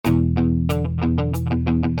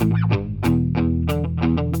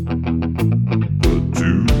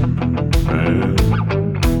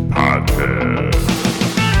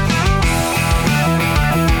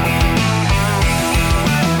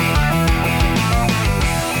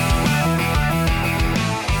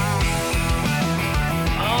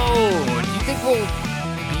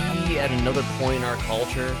another point in our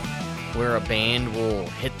culture where a band will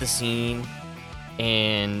hit the scene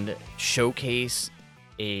and showcase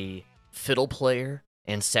a fiddle player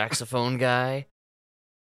and saxophone guy,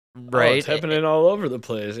 right? Oh, it's happening all over the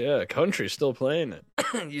place. Yeah, country's still playing it.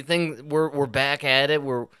 You think we're back at it?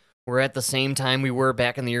 We're at the same time we were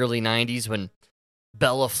back in the early '90s when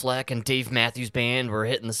Bella Fleck and Dave Matthews Band were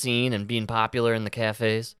hitting the scene and being popular in the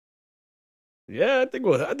cafes. Yeah, I think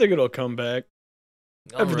it'll come back.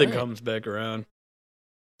 Everything All right. comes back around.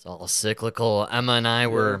 It's all cyclical. Emma and I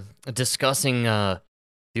were discussing the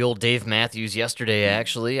old Dave Matthews yesterday,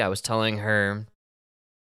 actually. I was telling her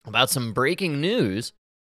about some breaking news.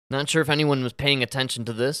 Not sure if anyone was paying attention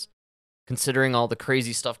to this, considering all the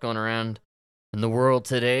crazy stuff going around in the world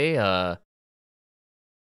today.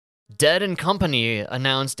 Dead & Company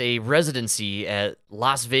announced a residency at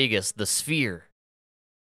Las Vegas, the Sphere.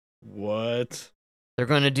 What? They're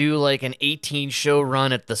going to do like an 18-show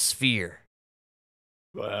run at the Sphere.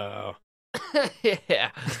 Wow.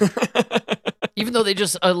 Yeah. Even though they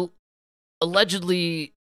just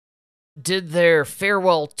allegedly did their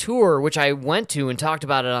farewell tour, which I went to and talked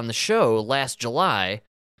about it on the show last July.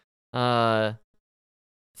 Fare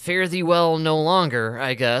thee well no longer,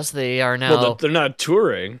 I guess. They are now... Well, they're not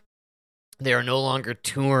touring. They are no longer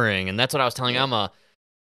touring, and that's what I was telling Emma.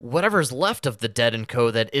 Whatever's left of the Dead & Co.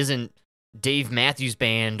 that isn't Dave Matthews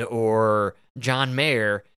Band or John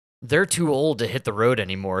Mayer, they're too old to hit the road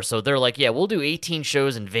anymore. So they're like, yeah, we'll do 18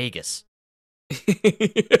 shows in Vegas.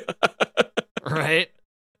 Right?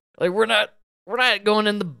 Like, we're not going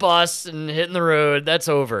in the bus and hitting the road. That's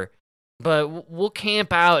over. But we'll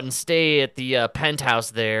camp out and stay at the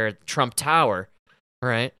penthouse there at Trump Tower,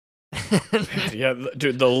 right? Yeah,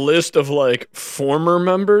 dude, the list of like former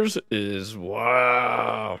members is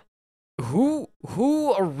wow. Who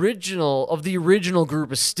of the original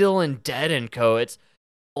group is still in Dead & Co? It's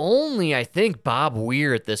only, I think, Bob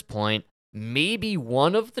Weir at this point. Maybe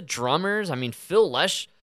one of the drummers. I mean, Phil Lesh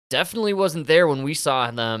definitely wasn't there when we saw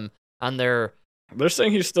them on their... They're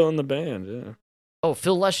saying he's still in the band, yeah. Oh,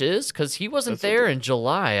 Phil Lesh is? Because he wasn't there in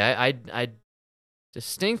July. I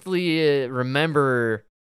distinctly remember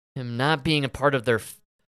him not being a part of their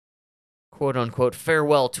quote-unquote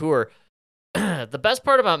farewell tour. The best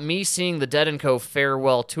part about me seeing the Dead & Co.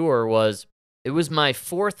 farewell tour was it was my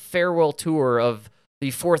fourth farewell tour of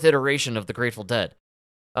the fourth iteration of the Grateful Dead.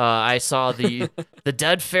 I saw the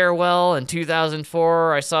Dead farewell in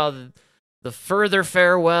 2004. I saw the Further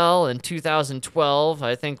farewell in 2012.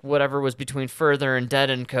 I think whatever was between Further and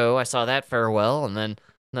Dead & Co. I saw that farewell, and then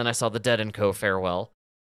I saw the Dead & Co. farewell.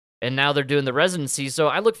 And now they're doing the residency, so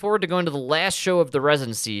I look forward to going to the last show of the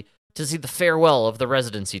residency to see the farewell of the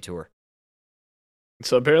residency tour.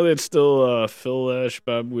 So apparently it's still Phil Lesh,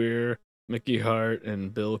 Bob Weir, Mickey Hart,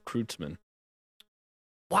 and Bill Kreutzmann.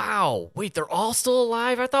 Wow. Wait, they're all still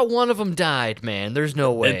alive? I thought one of them died, man. There's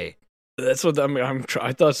no way. That's what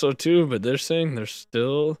I thought so too, but they're saying they're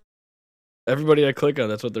still... Everybody I click on,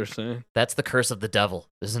 that's what they're saying. That's the curse of the devil,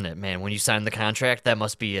 isn't it, man? When you sign the contract, that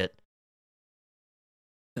must be it.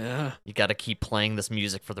 Yeah. You got to keep playing this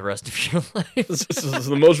music for the rest of your life. This is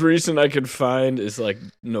the most recent I could find is like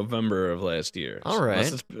November of last year. All right.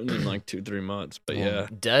 Unless it's been in like 2-3 months, but yeah.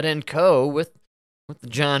 Dead & Co. with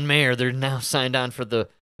John Mayer, they're now signed on for the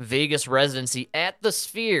Vegas residency at the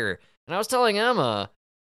Sphere. And I was telling Emma,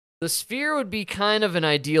 the Sphere would be kind of an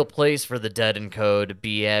ideal place for the Dead & Co. to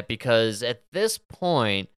be at because at this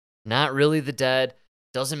point, not really the Dead.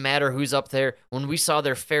 Doesn't matter who's up there. When we saw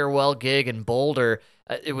their farewell gig in Boulder,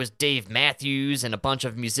 it was Dave Matthews and a bunch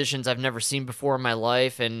of musicians I've never seen before in my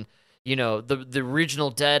life. And, you know, the original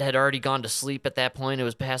Dead had already gone to sleep at that point. It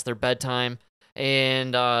was past their bedtime.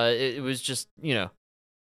 And it was just, you know,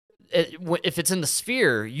 if it's in the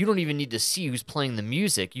Sphere, you don't even need to see who's playing the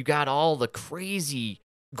music. You got all the crazy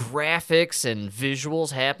graphics and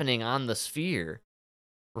visuals happening on the Sphere.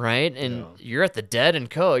 Right? And you're at the Dead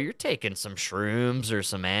 & Co. You're taking some shrooms or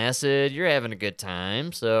some acid. You're having a good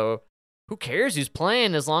time. So who cares who's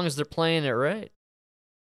playing as long as they're playing it right?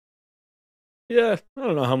 Yeah, I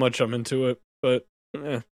don't know how much I'm into it, but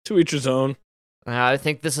to each his own. I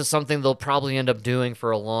think this is something they'll probably end up doing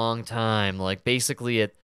for a long time. Like, basically,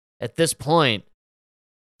 at this point,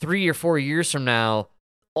 3 or 4 years from now,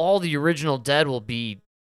 all the original Dead will be,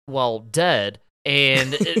 well, dead,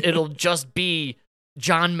 and it'll just be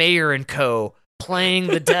John Mayer and Co. playing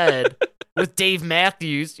the Dead with Dave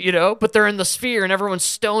Matthews, you know, but they're in the Sphere and everyone's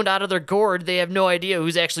stoned out of their gourd. They have no idea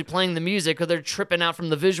who's actually playing the music because they're tripping out from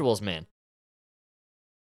the visuals, man.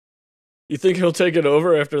 You think he'll take it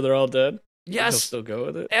over after they're all dead? Yes. He'll still go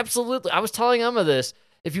with it? Absolutely. I was telling Emma this.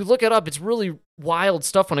 If you look it up, it's really wild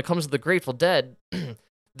stuff when it comes to the Grateful Dead.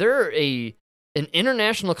 they're an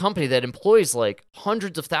international company that employs like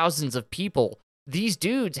hundreds of thousands of people. These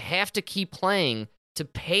dudes have to keep playing to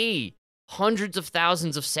pay hundreds of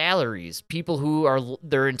thousands of salaries. People who are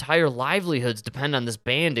their entire livelihoods depend on this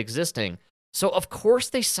band existing. So of course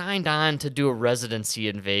they signed on to do a residency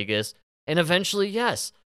in Vegas, and eventually,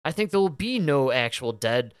 yes, I think there will be no actual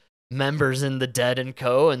Dead members in the Dead and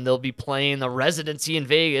Co. and they'll be playing the residency in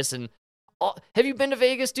Vegas. And have you been to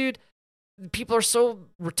Vegas, dude? People are so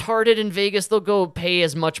retarded in Vegas, they'll go pay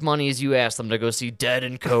as much money as you ask them to go see Dead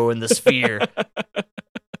and Co. in the Sphere.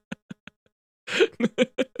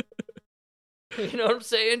 You know what I'm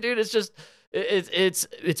saying, dude? It's just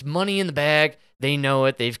it's money in the bag. They know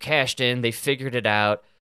it. They've cashed in. They figured it out.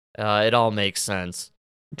 It all makes sense.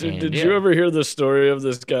 Did you ever hear the story of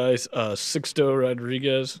this guy, Sixto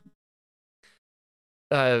Rodriguez?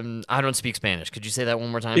 I don't speak Spanish. Could you say that one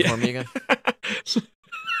more time for me again?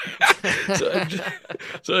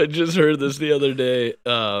 So I just heard this the other day.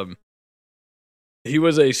 He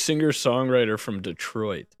was a singer-songwriter from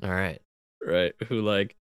Detroit. All right. Right? Who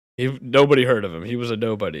nobody heard of him. He was a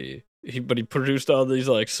nobody. But he produced all these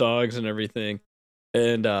like songs and everything.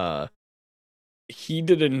 And he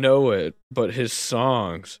didn't know it, but his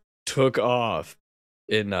songs took off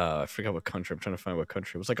in I forgot what country. I'm trying to find what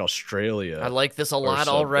country. It was like Australia. I like this a lot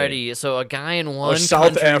already. So a guy in one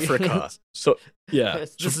South country... Africa. So yeah,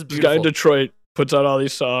 this is this guy in Detroit puts out all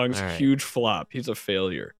these songs, all right. Huge flop. He's a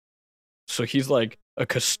failure. So he's like a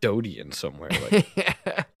custodian somewhere,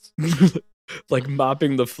 like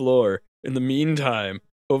mopping the floor. In the meantime,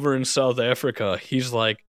 over in South Africa, he's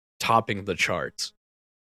like topping the charts.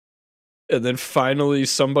 And then finally,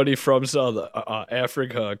 somebody from South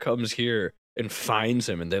Africa comes here and finds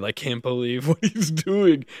him, and they like can't believe what he's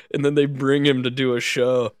doing. And then they bring him to do a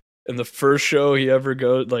show. And the first show he ever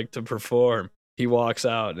goes like to perform, he walks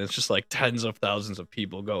out, and it's just like tens of thousands of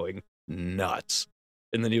people going nuts.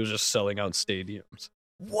 And then he was just selling out stadiums.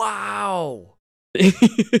 Wow.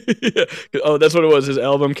 Yeah. Oh, that's what it was. His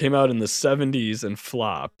album came out in the 70s and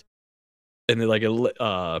flopped. And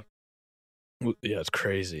yeah, it's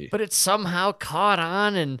crazy. But it somehow caught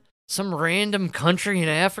on in some random country in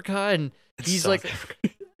Africa, and he's like,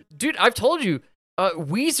 dude, I've told you,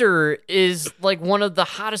 Weezer is like one of the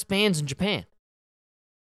hottest bands in Japan.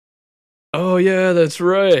 Oh, yeah, that's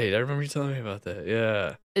right. I remember you telling me about that.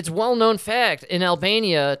 Yeah. It's well-known fact. In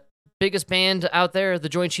Albania, biggest band out there, the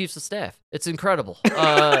Joint Chiefs of Staff. It's incredible.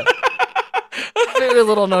 Very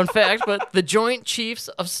little known fact, but the Joint Chiefs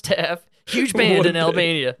of Staff, huge band in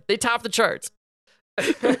Albania. They top the charts.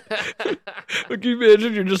 Can you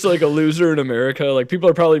imagine you're just like a loser in America? Like people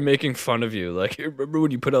are probably making fun of you. Like, remember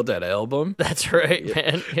when you put out that album? That's right,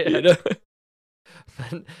 man. Yeah. You know?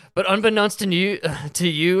 But unbeknownst to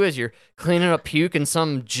you, as you're cleaning up puke in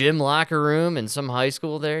some gym locker room in some high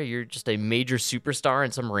school there, you're just a major superstar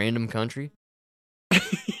in some random country.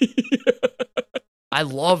 I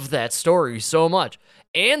love that story so much.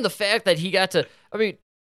 And the fact that he got to, I mean,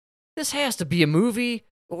 this has to be a movie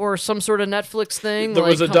or some sort of Netflix thing. There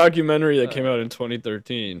was a documentary that came out in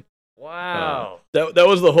 2013. Wow. That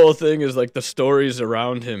was the whole thing, is like the stories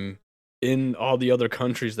around him in all the other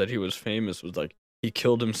countries that he was famous was like, he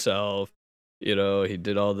killed himself, you know, he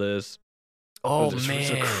did all this. Oh, man. man.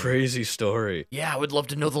 It's a crazy story. Yeah, I would love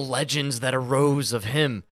to know the legends that arose of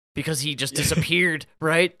him because he just disappeared,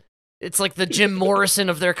 right? It's like the Jim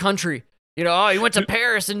Morrison of their country. You know, he went to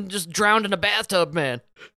Paris and just drowned in a bathtub, man.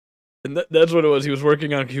 And that's what it was. He was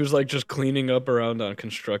working on, he was like just cleaning up around on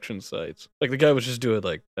construction sites. Like the guy was just doing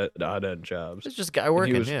like odd end jobs. It's just a guy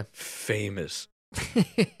working, and he was yeah. famous.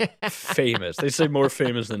 Famous. They say more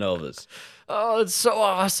famous than Elvis. Oh, it's so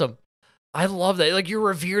awesome. I love that. Like, you're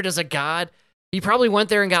revered as a god. He probably went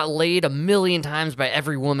there and got laid 1,000,000 times by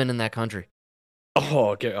every woman in that country. Oh,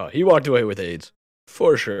 okay. Oh, he walked away with AIDS.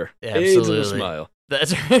 For sure. Yeah, AIDS and a smile.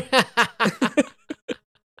 That's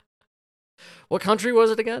What country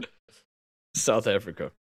was it again? South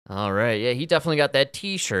Africa. All right. Yeah, he definitely got that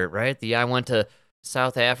t-shirt, right? The I went to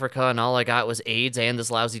South Africa and all I got was AIDS and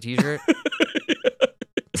this lousy t-shirt.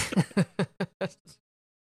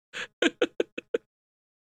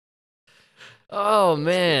 Oh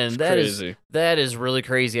man, that is really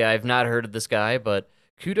crazy. I've not heard of this guy, but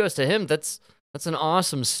kudos to him. That's an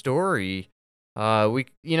awesome story. And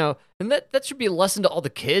that should be a lesson to all the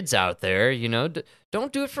kids out there. You know,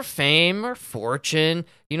 don't do it for fame or fortune.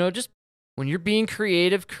 You know, just when you're being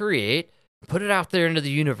creative, create, put it out there into the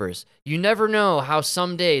universe. You never know how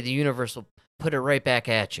someday the universe will put it right back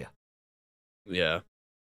at you. Yeah,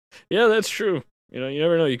 that's true. You know, you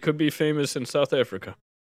never know. You could be famous in South Africa.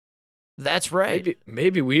 That's right.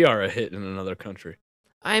 Maybe we are a hit in another country.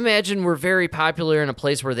 I imagine we're very popular in a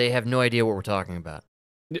place where they have no idea what we're talking about.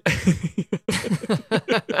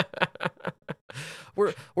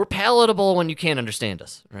 We're palatable when you can't understand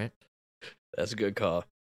us, right? That's a good call.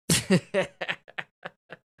 I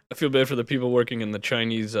feel bad for the people working in the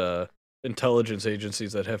Chinese intelligence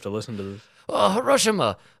agencies that have to listen to this. Oh,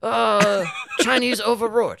 Hiroshima, Chinese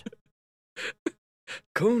overlord.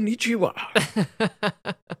 Konnichiwa.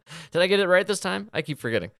 Did I get it right this time? I keep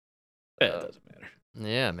forgetting. It doesn't matter.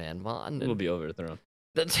 Yeah, man. Well, We'll be overthrown.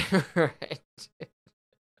 That's right.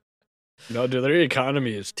 No, dude, their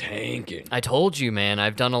economy is tanking. I told you, man.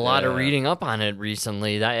 I've done a lot of Yeah. reading up on it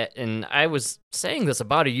recently. And I was saying this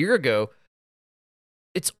about a year ago.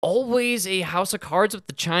 It's always a house of cards with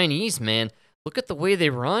the Chinese, man. Look at the way they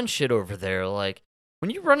run shit over there. Like,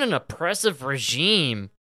 when you run an oppressive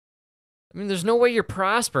regime, I mean, there's no way you're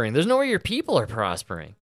prospering. There's no way your people are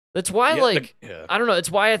prospering. That's why, Yeah. I don't know.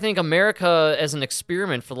 It's why I think America, as an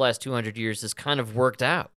experiment for the last 200 years, has kind of worked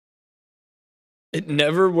out. It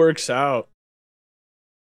never works out.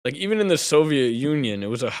 Like, even in the Soviet Union, it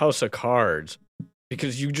was a house of cards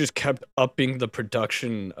because you just kept upping the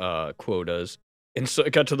production quotas. And so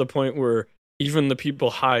it got to the point where even the people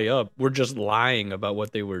high up were just lying about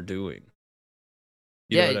what they were doing.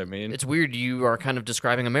 You know what I mean? It's weird. You are kind of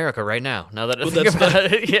describing America right now. Now that I Well, think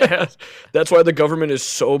about it, yeah. That's why the government is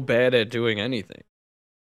so bad at doing anything.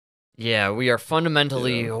 Yeah, we are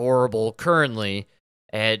fundamentally Yeah. horrible currently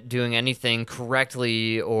at doing anything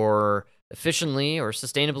correctly or efficiently or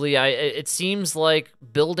sustainably. It seems like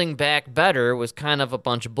building back better was kind of a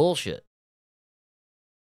bunch of bullshit.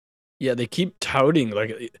 Yeah, they keep touting,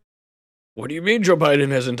 like, what do you mean Joe Biden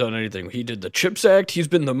hasn't done anything? He did the CHIPS Act. He's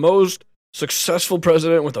been the most successful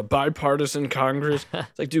president with a bipartisan Congress.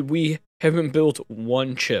 It's like, dude, we haven't built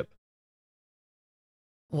one chip.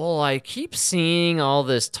 Well, I keep seeing all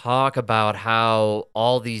this talk about how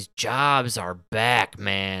all these jobs are back,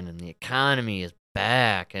 man, and the economy is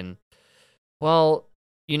back. And, well,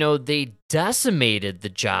 they decimated the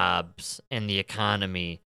jobs and the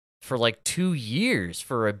economy for like 2 years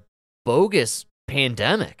for a bogus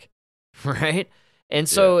pandemic, right? And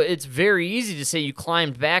so it's very easy to say you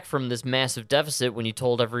climbed back from this massive deficit when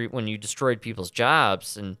you destroyed people's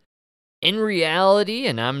jobs. And in reality,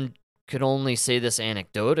 and I'm could only say this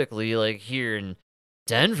anecdotally, like here in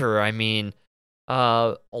Denver, I mean,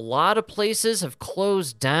 a lot of places have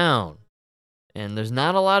closed down and there's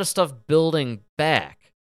not a lot of stuff building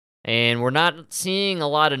back. And we're not seeing a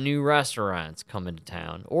lot of new restaurants come into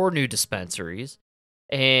town or new dispensaries.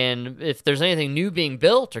 And if there's anything new being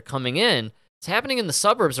built or coming in, it's happening in the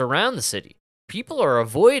suburbs around the city. People are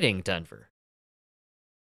avoiding Denver.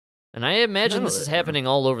 And I imagine this is happening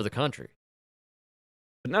all over the country.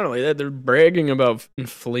 But not only that, they're bragging about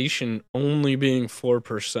inflation only being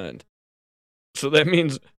 4%. So that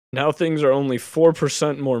means now things are only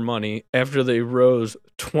 4% more money after they rose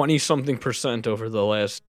 20-something% over the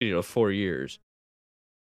last 4 years.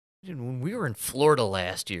 Dude, when we were in Florida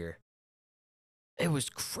last year, it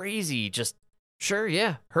was crazy. Just, sure,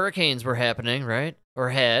 yeah, hurricanes were happening, right? Or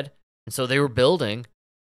had, and so they were building.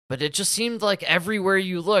 But it just seemed like everywhere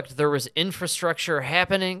you looked, there was infrastructure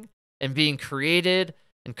happening and being created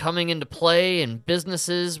and coming into play, and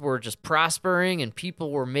businesses were just prospering and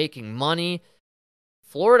people were making money.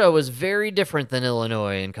 Florida was very different than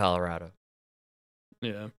Illinois and Colorado.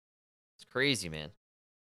 Yeah. It's crazy, man.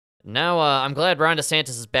 Now, I'm glad Ron DeSantis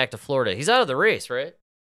is back to Florida. He's out of the race, right?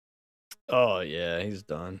 Oh, yeah, he's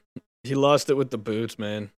done. He lost it with the boots,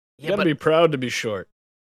 man. You Yeah, gotta but be proud to be short.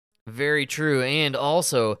 very true. And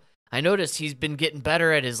also, I noticed he's been getting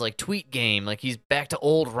better at his tweet game. Like he's back to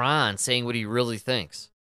old Ron saying what he really thinks.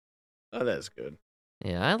 Oh, that's good.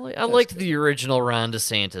 Yeah, I liked the original Ron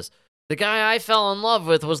DeSantis. The guy I fell in love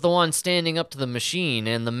with was the one standing up to the machine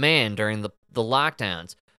and the man during the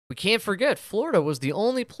lockdowns. We can't forget, Florida was the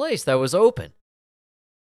only place that was open.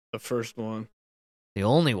 The first one. The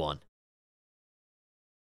only one.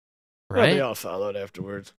 Well, Right? they all followed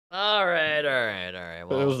afterwards. All right. But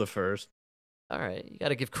Well, it was the first. all right. You got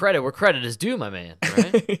to give credit where credit is due, my man.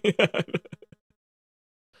 Right?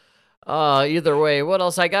 Either way, what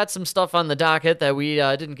else? I got some stuff on the docket that we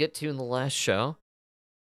didn't get to in the last show.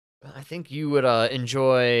 I think you would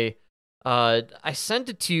enjoy. I sent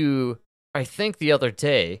it to you, I think, the other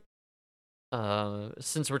day.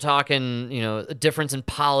 Since we're talking, a difference in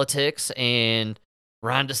politics and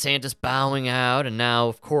Ron DeSantis bowing out, and now,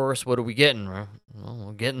 of course, what are we getting? Well,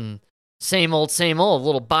 we're getting same old,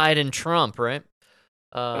 little Biden Trump, right?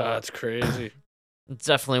 That's crazy. It's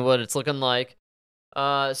definitely what it's looking like.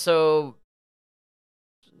 So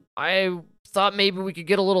I thought maybe we could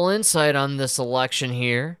get a little insight on this election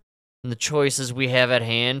here. and the choices we have at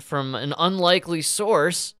hand from an unlikely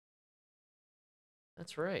source.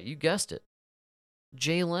 That's right, you guessed it.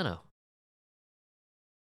 Jay Leno.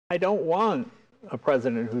 I don't want a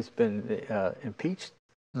president who's been impeached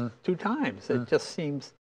 2 times. It just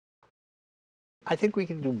seems. I think we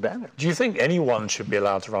can do better. Do you think anyone should be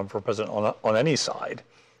allowed to run for president on any side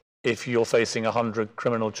if you're facing 100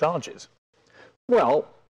 criminal charges? Well,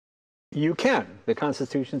 you can. The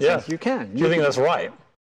Constitution says you can. Do you think that's right?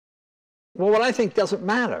 Well, what I think doesn't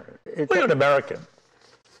matter. Well, you're an American.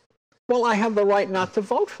 Well, I have the right not to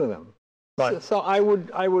vote for them. Right. So I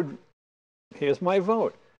would. Here's my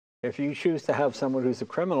vote. If you choose to have someone who's a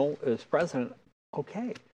criminal as president,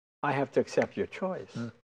 okay, I have to accept your choice.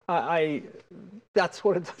 That's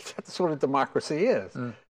what a democracy is.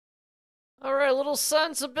 All right, a little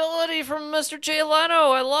sensibility from Mr. Jay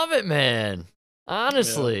Leno. I love it, man.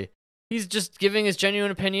 Honestly, he's just giving his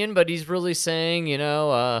genuine opinion, but he's really saying,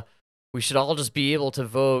 we should all just be able to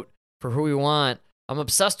vote for who we want. I'm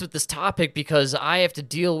obsessed with this topic because I have to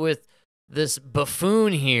deal with this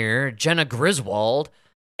buffoon here, Jenna Griswold,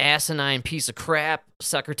 asinine piece of crap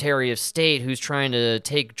Secretary of State who's trying to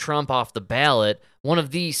take Trump off the ballot. One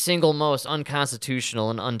of the single most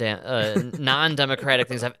unconstitutional and non-democratic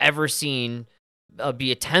things I've ever seen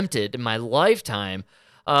be attempted in my lifetime.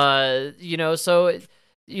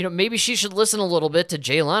 Maybe she should listen a little bit to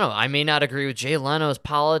Jay Leno. I may not agree with Jay Leno's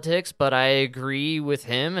politics, but I agree with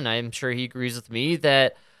him, and I'm sure he agrees with me,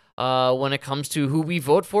 that when it comes to who we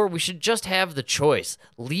vote for, we should just have the choice.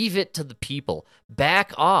 Leave it to the people.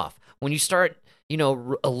 Back off. When you start,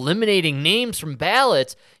 eliminating names from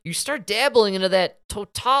ballots, you start dabbling into that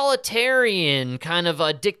totalitarian kind of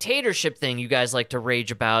a dictatorship thing you guys like to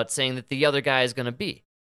rage about, saying that the other guy is going to be.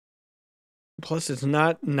 Plus, it's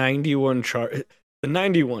not 91 the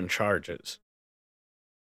 91 charges.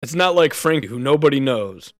 It's not like Frank, who nobody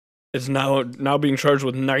knows, is now being charged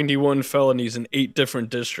with 91 felonies in 8 different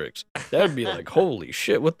districts. That'd be like, holy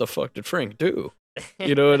shit, what the fuck did Frank do?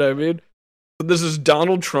 You know what I mean? But this is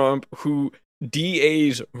Donald Trump, who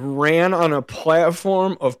DAs ran on a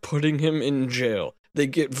platform of putting him in jail. They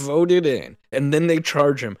get voted in, and then they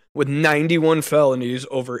charge him with 91 felonies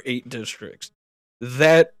over 8 districts.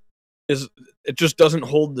 It just doesn't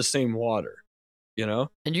hold the same water,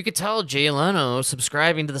 And you could tell Jay Leno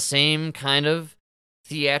subscribing to the same kind of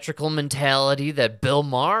theatrical mentality that Bill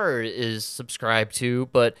Maher is subscribed to,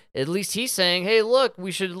 but at least he's saying, hey, look,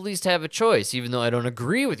 we should at least have a choice. Even though I don't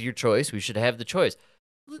agree with your choice, we should have the choice.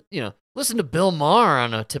 Listen to Bill Maher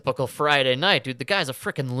on a typical Friday night, dude. The guy's a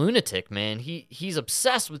freaking lunatic, man. He's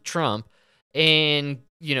obsessed with Trump and,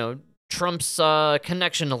 Trump's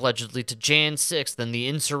connection allegedly to Jan 6th and the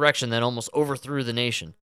insurrection that almost overthrew the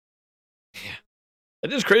nation. Yeah.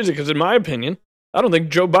 It is crazy because, in my opinion, I don't think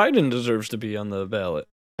Joe Biden deserves to be on the ballot.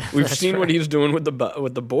 We've seen what he's doing with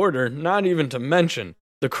the border, not even to mention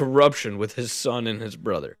the corruption with his son and his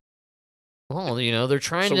brother. Well, they're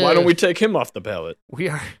trying to... So why don't we take him off the ballot? We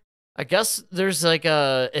are... I guess there's like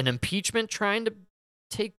an impeachment trying to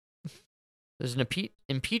take... There's an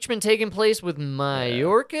impeachment taking place with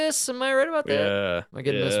Mayorkas. Am I right about that? Yeah. Am I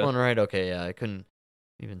getting this one right? Okay, yeah, I couldn't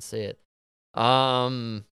even say it.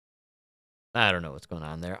 I don't know what's going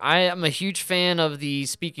on there. I am a huge fan of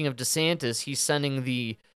speaking of DeSantis, he's sending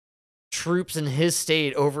the troops in his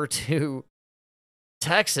state over to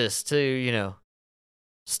Texas to,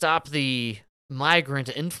 stop the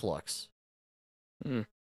migrant influx. We'll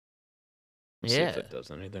yeah. see if it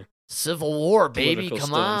does anything. Civil war, baby. Political Come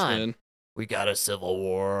stunts, on. man. We got a civil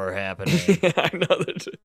war happening. I know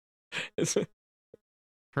that.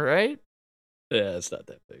 Right? Yeah, it's not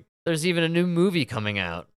that big. There's even a new movie coming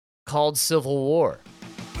out called Civil War.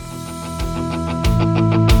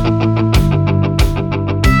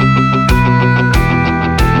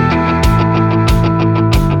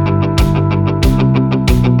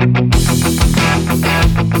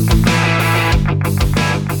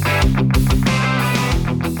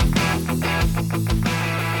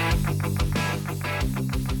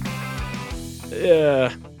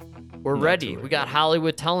 Yeah. We're ready. We got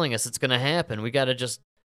Hollywood telling us it's going to happen. We got to just,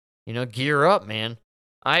 gear up, man.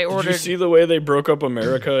 Did you see the way they broke up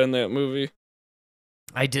America in that movie?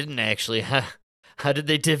 I didn't actually. How did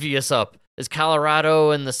they divvy us up? Is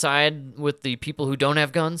Colorado in the side with the people who don't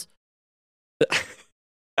have guns?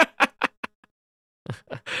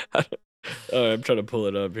 I'm trying to pull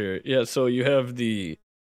it up here. Yeah, so you have the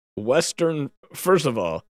Western. First of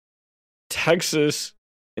all, Texas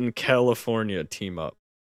and California team up.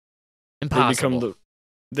 Impossible.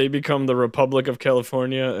 They become the Republic of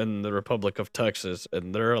California and the Republic of Texas,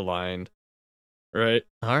 and they're aligned, right?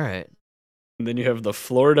 All right. And then you have the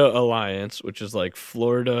Florida Alliance, which is like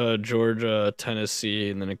Florida, Georgia,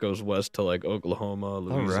 Tennessee, and then it goes west to like Oklahoma,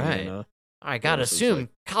 Louisiana. I gotta so it's assume like-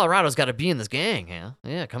 Colorado's got to be in this gang, huh?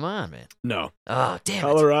 Yeah, come on, man. No, Oh, damn it.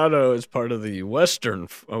 Colorado is part of the Western.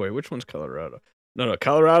 Oh wait, which one's Colorado? No,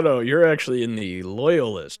 Colorado. You're actually in the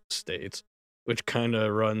Loyalist states, which kind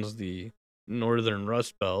of runs the northern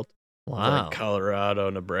Rust Belt. Wow. Like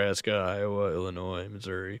Colorado, Nebraska, Iowa, Illinois,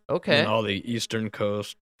 Missouri. And Okay. then all the eastern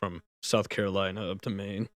coast from South Carolina up to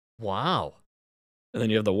Maine. Wow. And then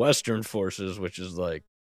you have the Western forces, which is like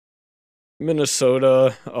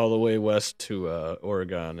Minnesota all the way west to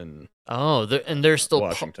Oregon and Oh, they're still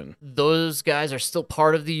Washington. those guys are still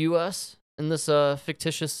part of the U.S. in this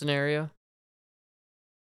fictitious scenario.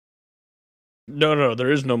 No,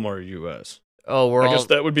 there is no more U.S. Oh, we're I all guess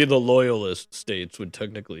that would be the Loyalist states would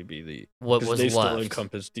technically be the what 'cause was they left. still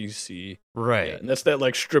encompass D.C. Right. Yeah, and that's that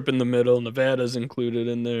like strip in the middle. Nevada's included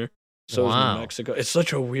in there. So is Wow. New Mexico. It's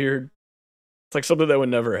such a weird. It's like something that would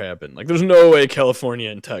never happen. Like there's no way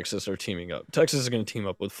California and Texas are teaming up. Texas is going to team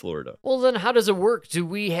up with Florida. Well, then how does it work? Do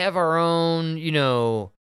we have our own,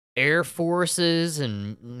 air forces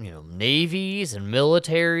and navies and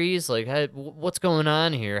militaries? Like, what's going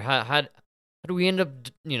on here? How do we end up,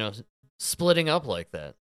 splitting up like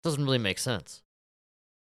that? Doesn't really make sense.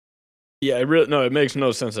 Yeah, it makes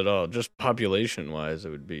no sense at all. Just population wise,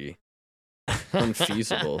 it would be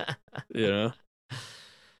unfeasible. You know.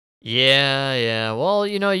 Yeah. Well,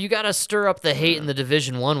 you got to stir up the hate in the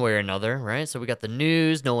division one way or another, right? So we got the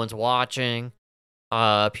news, no one's watching.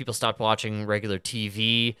 People stopped watching regular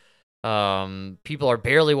TV. People are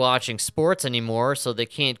barely watching sports anymore, so they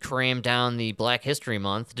can't cram down the Black History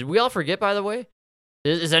Month. Did we all forget, by the way?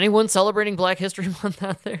 Is anyone celebrating Black History Month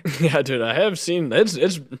out there? Yeah, dude, I have seen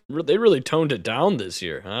they really toned it down this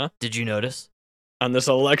year, huh? Did you notice? On this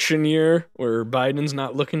election year where Biden's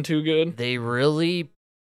not looking too good. They really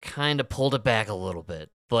kind of pulled it back a little bit.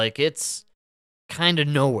 Like, it's kind of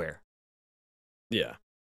nowhere. Yeah.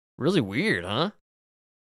 Really weird, huh?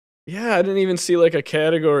 Yeah, I didn't even see like a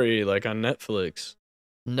category like on Netflix.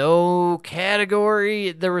 No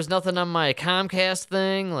category. There was nothing on my Comcast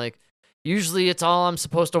thing. Like, usually it's all I'm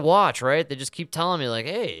supposed to watch, right? They just keep telling me, like,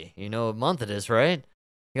 hey, you know what month it is, right?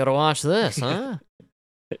 You gotta watch this, huh?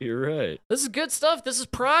 You're right. This is good stuff. This is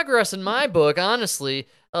progress in my book, honestly.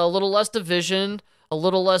 A little less division, a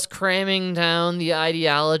little less cramming down the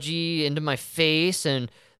ideology into my face, and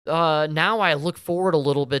now I look forward a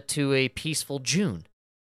little bit to a peaceful June.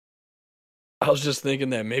 I was just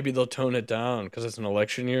thinking that maybe they'll tone it down because it's an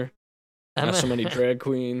election year. Not so many drag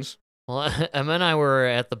queens. Well, Emma and I were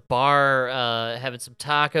at the bar having some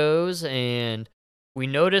tacos, and we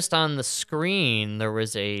noticed on the screen there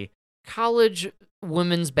was a college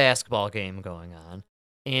women's basketball game going on,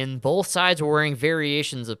 and both sides were wearing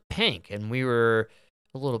variations of pink, and we were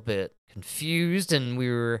a little bit confused, and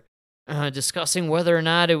we were discussing whether or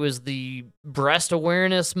not it was the breast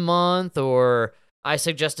awareness month, or I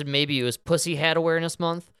suggested maybe it was pussy hat awareness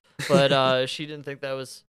month, but she didn't think that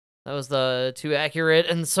was too accurate,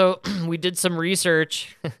 and so we did some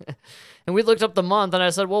research, and we looked up the month, and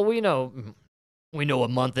I said, well, we know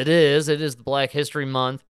what month it is. It is the Black History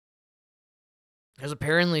Month. There's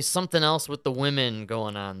apparently something else with the women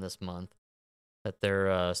going on this month that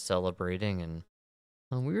they're celebrating, and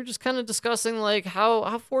we were just kind of discussing like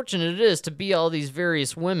how fortunate it is to be all these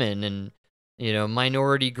various women and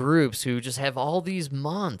minority groups who just have all these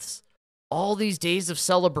months, all these days of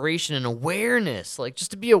celebration and awareness, like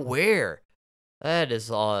just to be aware. That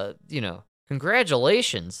is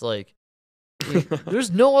congratulations. Like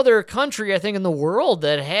there's no other country I think in the world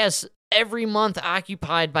that has every month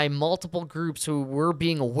occupied by multiple groups who we're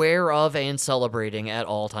being aware of and celebrating at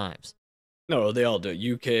all times. No, they all do.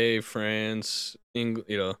 UK, France,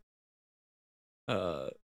 England, I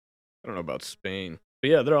don't know about Spain.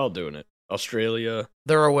 But yeah, they're all doing it. Australia.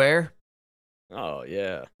 They're aware. Oh,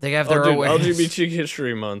 yeah. They have their awareness. LGBT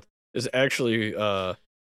History Month is actually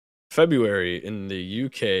February in the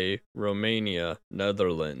UK, Romania,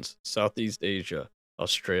 Netherlands, Southeast Asia,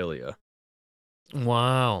 Australia.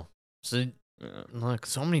 Wow. So, look,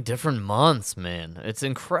 so many different months, man. It's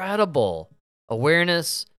incredible.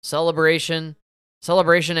 Awareness, celebration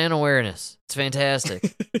and awareness. It's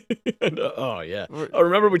fantastic. Oh, yeah. Oh,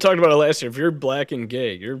 remember we talked about it last year. If you're black and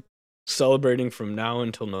gay, you're celebrating from now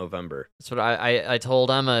until November. That's what I told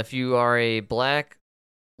Emma. If you are a black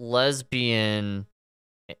lesbian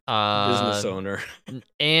business owner,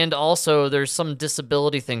 and also there's some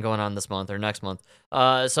disability thing going on this month or next month.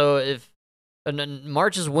 So if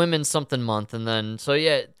March is Women's Something Month, and then so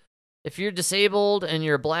yeah, if you're disabled and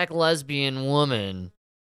you're a black lesbian woman,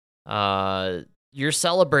 you're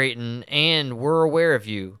celebrating, and we're aware of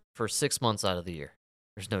you for 6 months out of the year.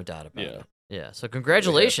 There's no doubt about it. Yeah. So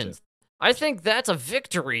congratulations. I think that's a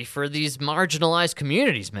victory for these marginalized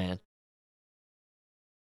communities, man.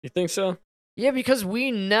 You think so? Yeah, because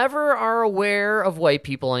we never are aware of white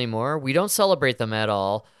people anymore. We don't celebrate them at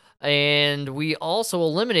all. And we also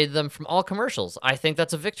eliminated them from all commercials. I think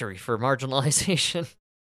that's a victory for marginalization.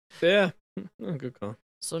 Yeah. Good call.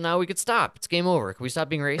 So now we could stop. It's game over. Can we stop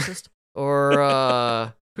being racist? Or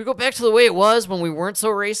can we go back to the way it was when we weren't so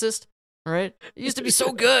racist? All right? It used to be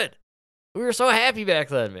so good. We were so happy back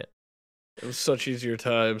then, man. It was such easier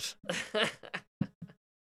times.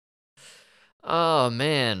 Oh,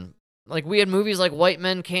 man. Like, we had movies like White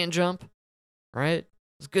Men Can't Jump, right? It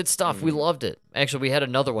was good stuff. We loved it. Actually, we had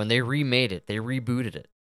another one. They remade it. They rebooted it.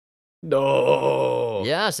 No.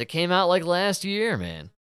 Yes, it came out like last year,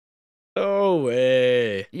 man. No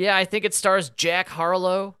way. Yeah, I think it stars Jack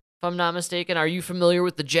Harlow, if I'm not mistaken. Are you familiar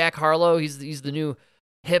with the Jack Harlow? He's the new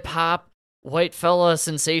hip-hop white fella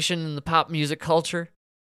sensation in the pop music culture.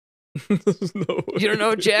 No You don't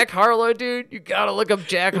know Jack Harlow, dude? You gotta look up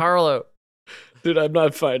Jack Harlow. Dude, I'm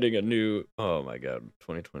not finding a new. Oh my god,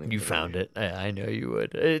 2020. You found it. I know you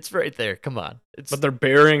would. It's right there. Come on. But they're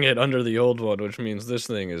burying it under the old one, which means this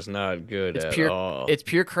thing is not good at all. It's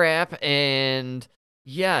pure crap, and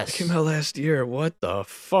yes. It came out last year. What the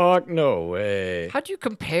fuck? No way. How'd you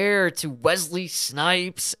compare to Wesley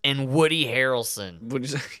Snipes and Woody Harrelson? What'd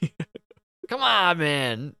you say? Come on,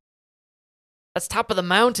 man. That's top of the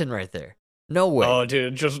mountain right there. No way. Oh,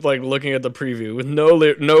 dude, just like looking at the preview with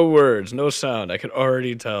no words, no sound, I could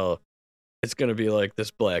already tell it's gonna be like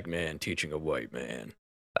this black man teaching a white man.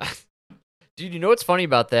 Dude, you know what's funny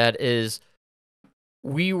about that is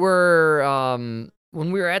we were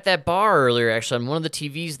when we were at that bar earlier, actually, on one of the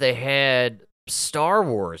TVs, they had Star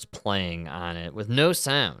Wars playing on it with no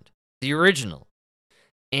sound, the original.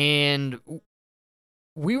 And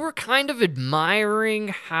we were kind of admiring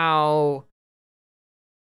how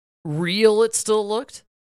real it still looked,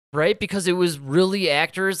 right? Because it was really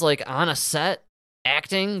actors like on a set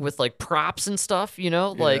acting with like props and stuff, you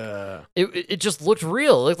know? Like it just looked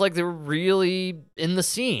real. It looked like they were really in the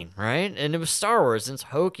scene, right? And it was Star Wars and it's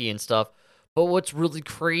hokey and stuff. But what's really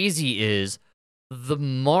crazy is the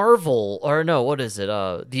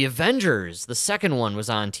the Avengers, the second one was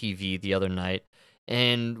on TV the other night,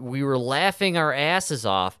 and we were laughing our asses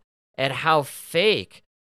off at how fake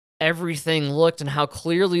everything looked and how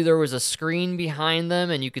clearly there was a screen behind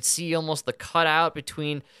them and you could see almost the cutout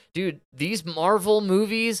between. Dude, these Marvel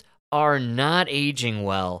movies are not aging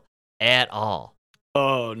well at all.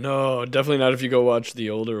 Oh no, definitely not if you go watch the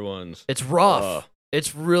older ones. It's rough.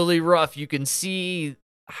 It's really rough. You can see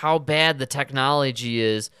how bad the technology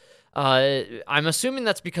is. I'm assuming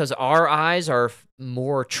that's because our eyes are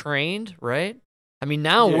more trained, right? I mean,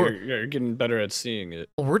 now you're getting better at seeing it.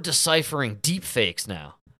 We're deciphering deep fakes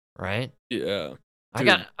now, right? Yeah.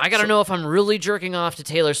 Dude, I gotta know if I'm really jerking off to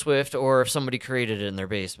Taylor Swift or if somebody created it in their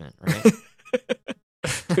basement, right?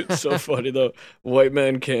 It's so funny though. White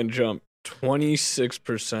Man Can't Jump,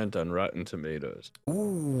 26% on Rotten Tomatoes.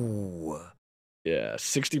 Ooh. Yeah,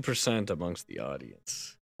 60% amongst the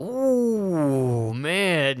audience. Ooh,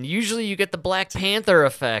 man. Usually you get the Black Panther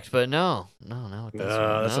effect, but no, it doesn't.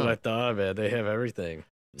 That's what I thought, man. They have everything.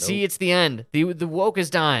 Nope. See, it's the end. The woke is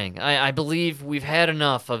dying. I believe we've had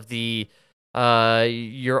enough of the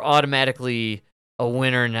you're automatically a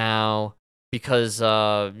winner now because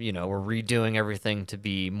we're redoing everything to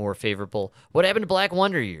be more favorable. What happened to Black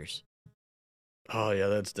Wonder Years? Oh yeah,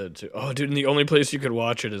 that's dead too. Oh dude, and the only place you could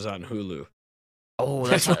watch it is on Hulu. Oh,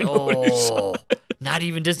 that's not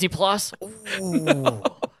even Disney Plus? Ooh.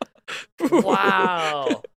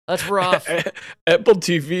 Wow. That's rough. Apple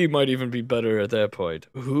TV might even be better at that point.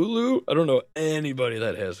 Hulu? I don't know anybody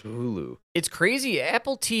that has Hulu. It's crazy.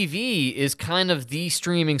 Apple TV is kind of the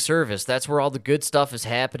streaming service. That's where all the good stuff is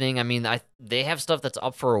happening. I mean, they have stuff that's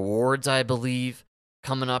up for awards, I believe,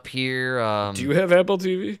 coming up here. Do you have Apple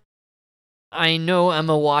TV? I know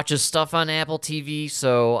Emma watches stuff on Apple TV,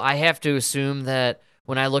 so I have to assume that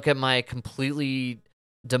when I look at my completely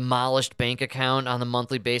demolished bank account on a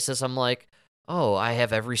monthly basis, I'm like, oh, I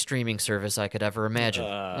have every streaming service I could ever imagine.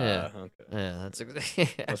 Okay. Yeah, that's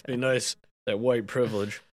Must be nice, that white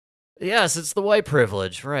privilege. Yes, it's the white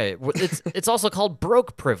privilege, right? It's also called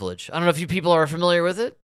broke privilege. I don't know if you people are familiar with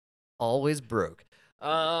it. Always broke.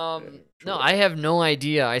 No, I have no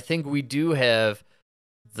idea. I think we do have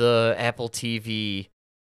the Apple TV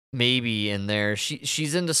maybe in there.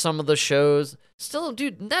 She's into some of the shows. Still,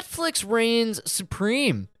 dude, Netflix reigns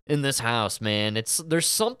supreme in this house, man. There's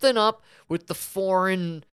something up with the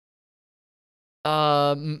foreign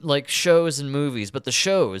like shows and movies, but the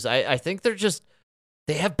shows, I think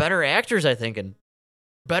they have better actors, I think, and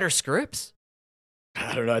better scripts.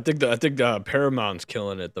 I don't know. I think Paramount's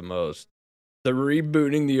killing it the most. They're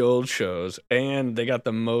rebooting the old shows, and they got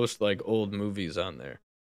the most like old movies on there.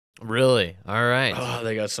 Really? All right. Oh,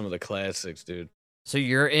 they got some of the classics, dude. So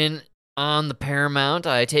you're in on the Paramount.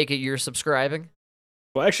 I take it you're subscribing?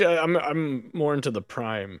 Well, actually, I'm more into the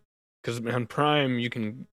Prime, because on Prime you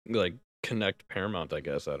can like connect Paramount. I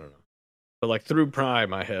guess I don't know, but like through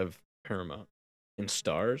Prime I have Paramount in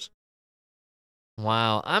Stars.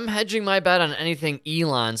 Wow. I'm hedging my bet on anything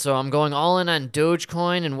Elon, so I'm going all in on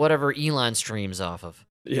Dogecoin and whatever Elon streams off of.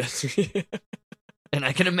 Yes. And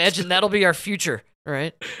I can imagine that'll be our future,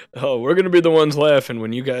 right? Oh, we're gonna be the ones laughing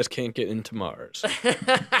when you guys can't get into Mars.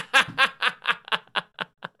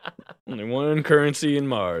 Only one currency in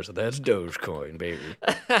Mars. That's Dogecoin, baby.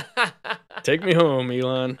 Take me home,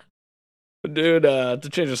 Elon. But dude, to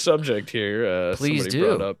change the subject here, Please somebody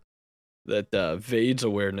do. brought up that AIDS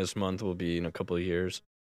Awareness Month will be in a couple of years.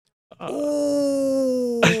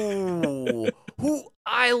 Ooh,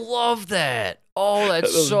 I love that. Oh,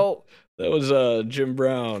 that's so. That was Jim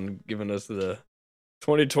Brown giving us the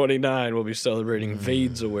 2029. We'll be celebrating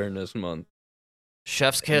AIDS Awareness Month.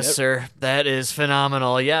 Chef's kiss, sir. That is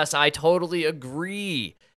phenomenal. Yes, I totally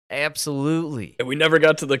agree. Absolutely. And we never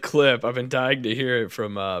got to the clip. I've been dying to hear it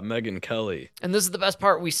from Megyn Kelly. And this is the best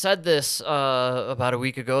part. We said this about a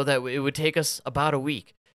week ago that it would take us about a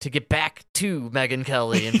week to get back to Megyn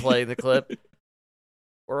Kelly and play the clip.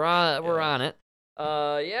 We're on it.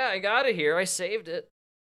 Yeah, I got it here. I saved it.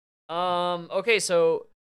 Okay, so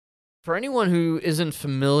for anyone who isn't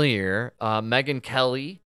familiar, Megyn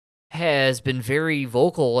Kelly has been very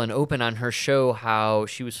vocal and open on her show how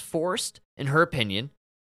she was forced, in her opinion,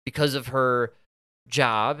 because of her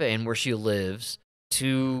job and where she lives,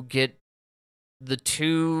 to get the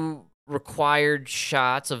 2 required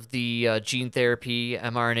shots of the gene therapy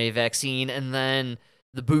mRNA vaccine and then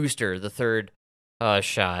the booster, the 3rd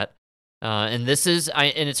shot. And this is,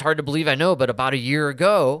 and it's hard to believe, I know, but about a year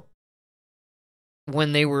ago,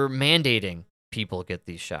 when they were mandating people get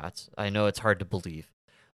these shots, I know it's hard to believe,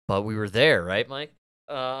 but we were there, right, Mike?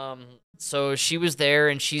 So she was there,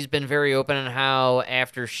 and she's been very open on how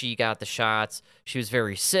after she got the shots, she was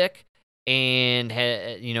very sick and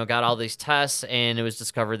had, got all these tests, and it was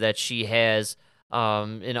discovered that she has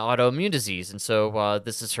an autoimmune disease. And so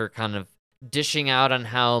this is her kind of dishing out on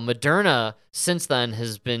how Moderna since then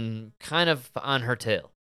has been kind of on her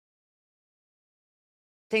tail.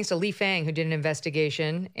 Thanks to Li Fang, who did an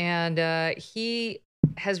investigation, and he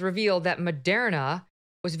has revealed that Moderna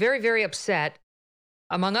was very, very upset,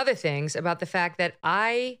 among other things, about the fact that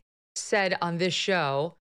I said on this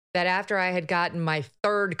show that after I had gotten my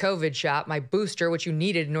 3rd COVID shot, my booster, which you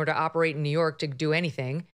needed in order to operate in New York to do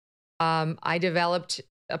anything, I developed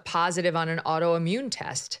a positive on an autoimmune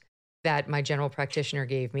test that my general practitioner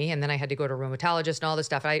gave me. And then I had to go to a rheumatologist and all this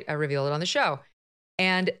stuff. I revealed it on the show.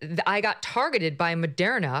 And I got targeted by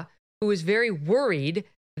Moderna, who was very worried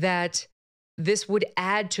that this would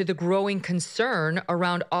add to the growing concern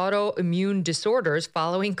around autoimmune disorders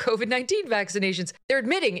following COVID-19 vaccinations. They're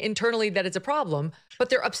admitting internally that it's a problem, but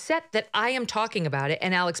they're upset that I am talking about it,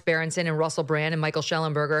 and Alex Berenson and Russell Brand and Michael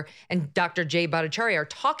Schellenberger and Dr. Jay Bhattacharya are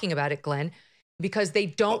talking about it, Glenn, because they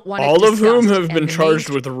don't want it all discussed. Of whom have been charged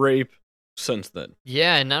with rape since then.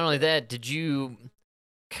 Yeah, and not only that, did you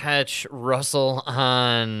catch Russell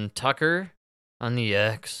on Tucker on the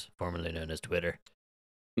X, formerly known as Twitter?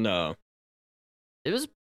 No. It was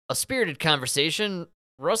a spirited conversation.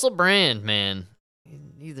 Russell Brand, man,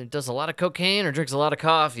 he either does a lot of cocaine or drinks a lot of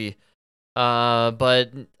coffee.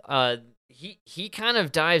 But he kind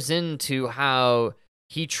of dives into how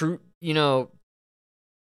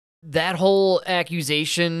that whole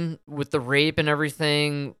accusation with the rape and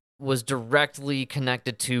everything was directly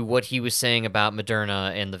connected to what he was saying about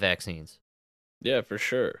Moderna and the vaccines. Yeah, for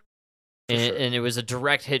sure. And it was a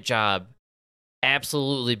direct hit job.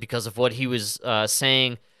 Absolutely, because of what he was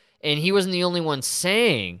saying. And he wasn't the only one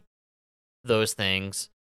saying those things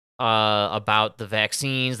about the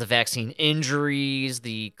vaccines, the vaccine injuries,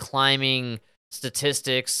 the climbing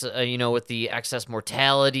statistics, with the excess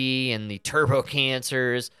mortality and the turbo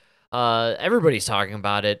cancers. Everybody's talking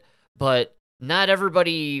about it, but not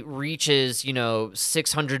everybody reaches,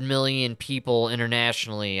 600 million people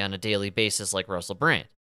internationally on a daily basis like Russell Brand.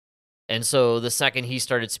 And so the second he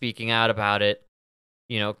started speaking out about it,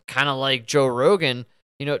 kind of like Joe Rogan,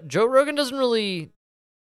 Joe Rogan doesn't really,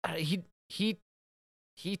 he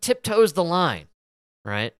tiptoes the line,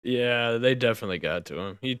 right? Yeah, they definitely got to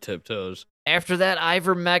him. He tiptoes. After that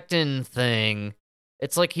ivermectin thing,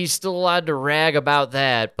 it's like he's still allowed to rag about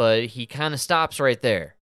that, but he kind of stops right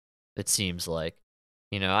there, it seems like.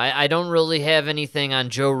 I don't really have anything on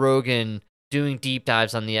Joe Rogan doing deep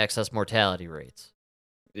dives on the excess mortality rates.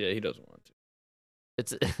 Yeah, he doesn't want to.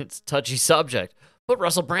 It's a touchy subject. But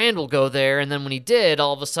Russell Brand will go there, and then when he did,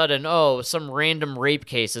 all of a sudden, some random rape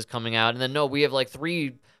case is coming out, and then no, we have like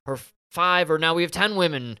 3 or 5, or now we have 10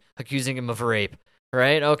 women accusing him of rape,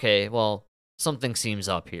 right? Okay, well, something seems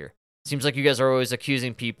up here. Seems like you guys are always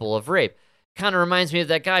accusing people of rape. Kind of reminds me of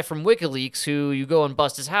that guy from WikiLeaks who you go and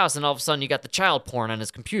bust his house, and all of a sudden you got the child porn on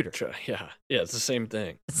his computer. Yeah, it's the same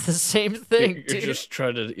thing. It's the same thing, You're dude. just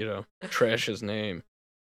trying to, trash his name.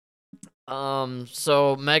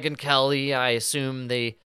 So Megyn Kelly, I assume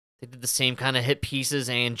they did the same kind of hit pieces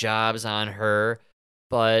and jobs on her,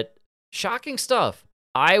 but shocking stuff.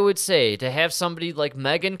 I would say to have somebody like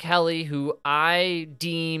Megyn Kelly, who I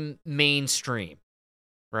deem mainstream,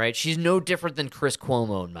 right? She's no different than Chris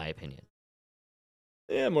Cuomo, in my opinion.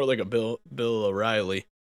 Yeah, more like a Bill O'Reilly.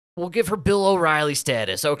 We'll give her Bill O'Reilly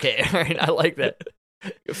status. Okay, all right, I like that.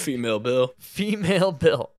 A female Bill. Female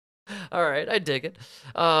Bill. All right, I dig it.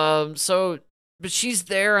 But she's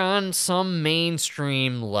there on some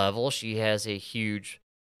mainstream level. She has a huge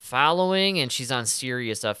following, and she's on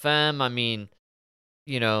Sirius FM. I mean,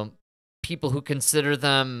 people who consider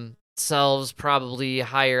themselves probably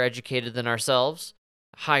higher educated than ourselves,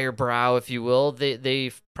 higher brow, if you will,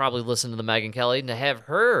 they probably listen to the Megyn Kelly. And to have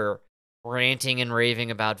her ranting and raving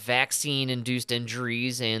about vaccine-induced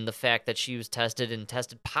injuries and the fact that she was tested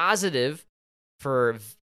positive for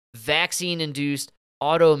vaccine-induced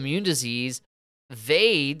autoimmune disease,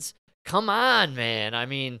 VAIDS. Come on, man. I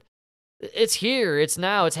mean, it's here. It's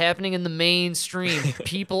now. It's happening in the mainstream.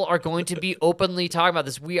 People are going to be openly talking about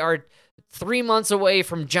this. We are 3 months away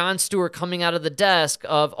from Jon Stewart coming out of the desk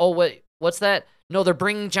of, what's that? No, they're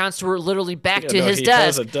bringing Jon Stewart literally back to his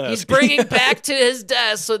desk. He's bringing back to his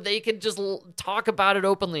desk so they can just talk about it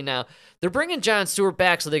openly now. They're bringing Jon Stewart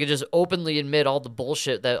back so they can just openly admit all the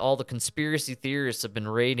bullshit that all the conspiracy theorists have been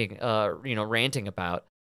ranting about.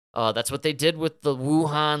 That's what they did with the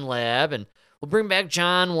Wuhan lab, and we'll bring back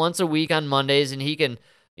Jon once a week on Mondays, and he can,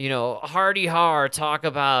 hardy-har talk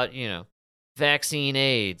about, vaccine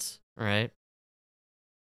AIDS, right?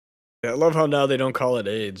 Yeah, I love how now they don't call it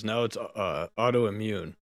AIDS. Now it's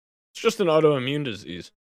autoimmune. It's just an autoimmune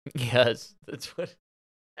disease. Yes, that's what.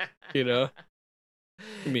 I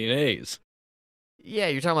mean AIDS. Yeah,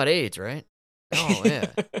 you're talking about AIDS, right? Oh, yeah.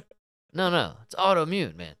 No, it's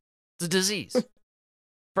autoimmune, man. It's a disease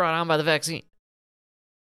brought on by the vaccine.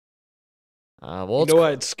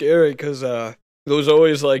 Why it's scary? Because it was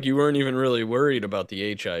always like you weren't even really worried about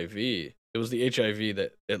the HIV. It was the HIV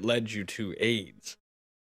that it led you to AIDS.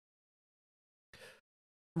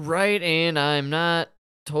 Right, and I'm not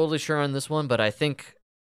totally sure on this one, but I think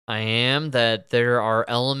I am, that there are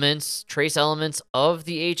trace elements of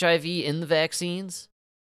the HIV in the vaccines.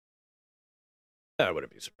 I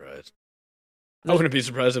wouldn't be surprised. I wouldn't be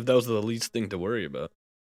surprised if that was the least thing to worry about.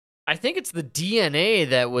 I think it's the DNA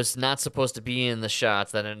that was not supposed to be in the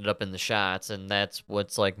shots that ended up in the shots, and that's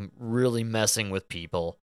what's like really messing with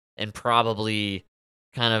people and probably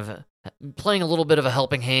kind of playing a little bit of a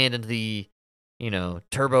helping hand into the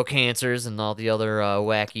turbo cancers and all the other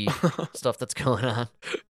wacky stuff that's going on.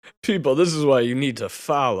 People, this is why you need to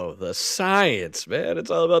follow the science, man. It's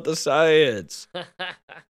all about the science.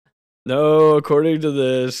 No, according to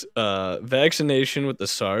this, vaccination with the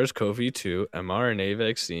SARS-CoV-2 mRNA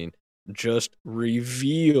vaccine just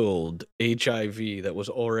revealed HIV that was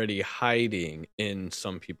already hiding in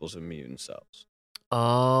some people's immune cells.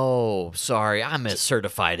 Oh, sorry. I'm a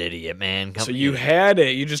certified idiot, man. So you had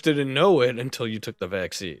it, you just didn't know it until you took the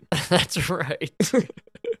vaccine. That's right.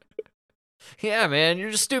 Yeah, man,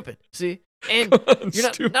 you're just stupid. See? And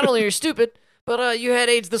not only are you stupid, but you had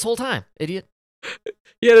AIDS this whole time, idiot.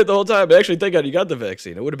 You had it the whole time. Actually, thank God you got the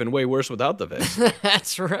vaccine. It would have been way worse without the vaccine.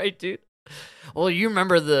 That's right, dude. Well, you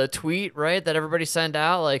remember the tweet, right, that everybody sent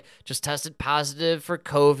out? Like, just tested positive for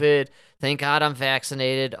COVID. Thank God I'm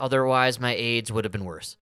vaccinated. Otherwise, my AIDS would have been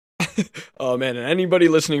worse. Oh, man. And anybody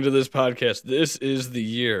listening to this podcast, this is the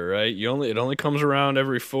year, right? It only comes around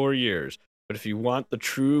every 4 years. But if you want the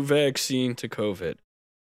true vaccine to COVID,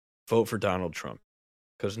 vote for Donald Trump.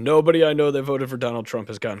 Because nobody I know that voted for Donald Trump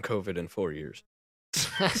has gotten COVID in 4 years.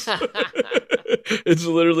 It's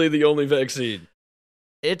literally the only vaccine.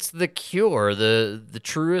 It's the cure. The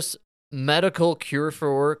truest medical cure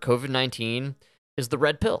for COVID-19 is the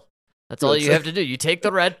red pill. That's all you have to do. You take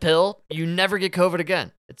the red pill, you never get COVID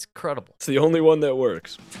again. It's incredible. It's the only one that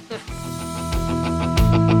works.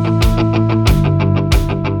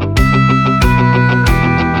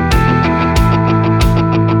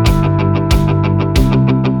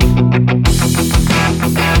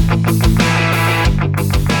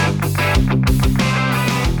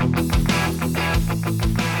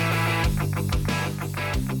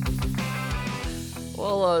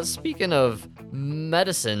 speaking of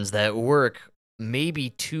medicines that work maybe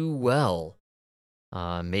too well,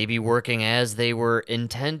 maybe working as they were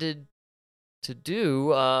intended to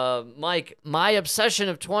do, Mike, my obsession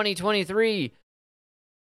of 2023,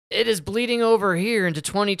 it is bleeding over here into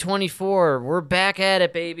 2024. We're back at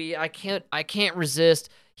it, baby. I can't resist.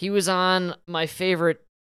 He was on my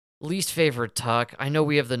least favorite talk. I know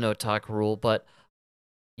we have the no talk rule, but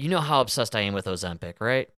you know how obsessed I am with Ozempic,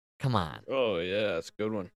 right? Come on. Oh yeah, it's a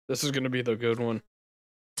good one. This is gonna be the good one.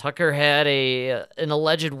 Tucker had an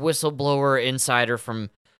alleged whistleblower insider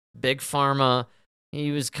from Big Pharma.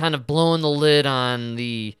 He was kind of blowing the lid on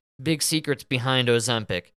the big secrets behind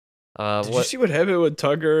Ozempic. Did you see what happened with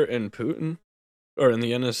Tucker and Putin? Or in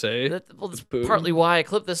the NSA? That's partly why I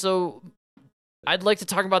clipped this. So I'd like to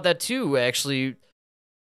talk about that too, actually.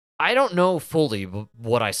 I don't know fully, but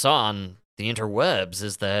what I saw on the interwebs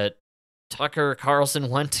is that Tucker Carlson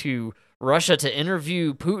went to Russia to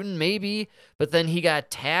interview Putin, maybe, but then he got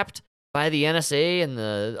tapped by the NSA and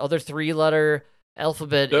the other three-letter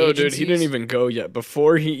alphabet No, agencies. dude, he didn't even go yet.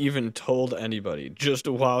 Before he even told anybody, just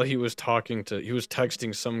while he was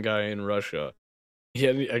texting some guy in Russia.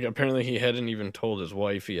 Apparently he hadn't even told his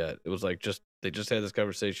wife yet. It was like they just had this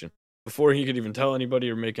conversation. Before he could even tell anybody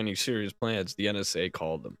or make any serious plans, the NSA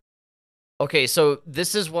called him. Okay, so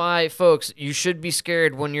this is why, folks, you should be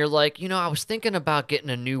scared when you're like, I was thinking about getting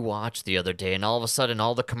a new watch the other day, and all of a sudden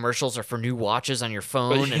all the commercials are for new watches on your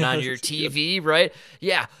phone and on your TV, right?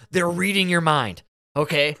 Yeah, they're reading your mind,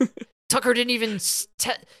 okay? Tucker didn't even...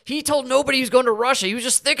 he told nobody he was going to Russia. He was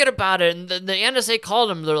just thinking about it, and the NSA called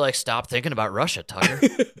him. They're like, stop thinking about Russia, Tucker.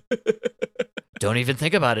 Don't even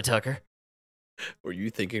think about it, Tucker. Were you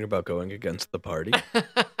thinking about going against the party?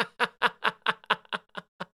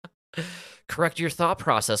 Correct your thought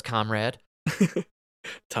process, comrade.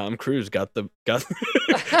 Tom Cruise got the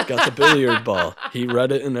billiard ball. He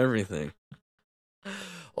read it and everything.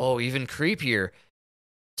 Oh, even creepier.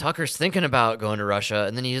 Tucker's thinking about going to Russia,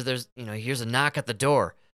 and then he hears a knock at the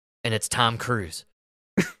door, and it's Tom Cruise.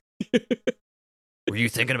 Were you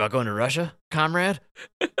thinking about going to Russia, comrade?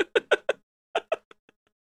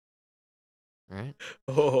 Right?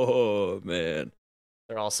 Oh man.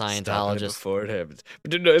 They're all Stopping it Scientologists. before it happens.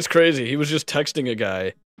 But dude, no, it's crazy. He was just texting a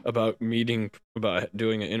guy about doing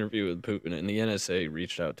an interview with Putin, and the NSA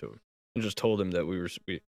reached out to him and just told him that we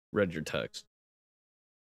read your text.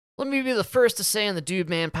 Let me be the first to say on the Dude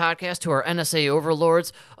Man podcast to our NSA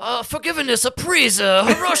overlords, forgiveness, appreza,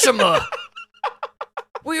 Hiroshima.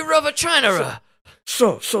 We love China.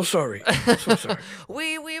 So sorry. So sorry.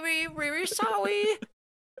 we sorry.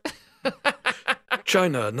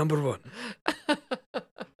 China, number one.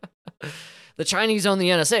 The Chinese own the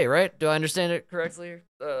NSA, right? Do I understand it correctly?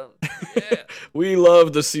 Yeah. We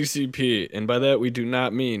love the CCP, and by that we do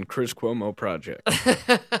not mean Chris Cuomo Project.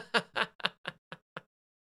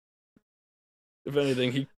 If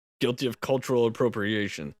anything, he's guilty of cultural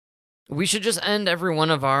appropriation. We should just end every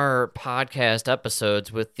one of our podcast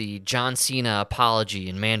episodes with the John Cena apology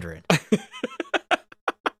in Mandarin.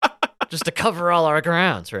 Just to cover all our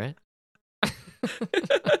grounds, right?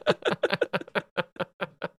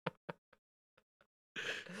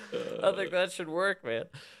 I think that should work, man.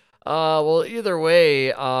 Well, either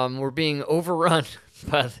way, we're being overrun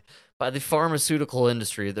by the pharmaceutical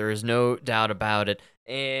industry. There is no doubt about it.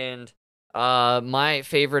 And my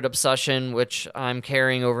favorite obsession, which I'm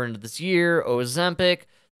carrying over into this year, Ozempic,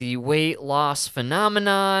 the weight loss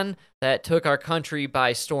phenomenon that took our country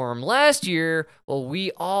by storm last year. Well,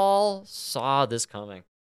 we all saw this coming.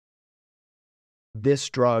 This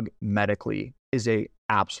drug medically is a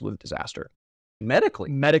absolute disaster.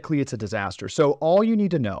 Medically, it's a disaster. So all you need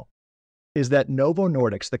to know is that Novo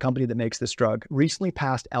Nordisk, the company that makes this drug, recently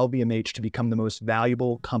passed LVMH to become the most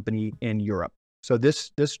valuable company in Europe. So this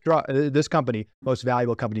company, most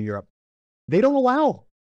valuable company in Europe, they don't allow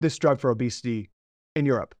this drug for obesity in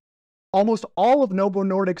Europe. Almost all of Novo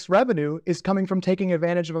Nordisk's revenue is coming from taking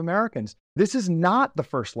advantage of Americans. This is not the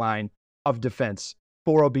first line of defense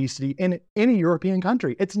for obesity in any European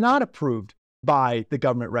country. It's not approved by the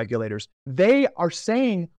government regulators. They are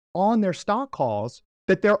saying on their stock calls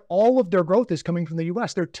that all of their growth is coming from the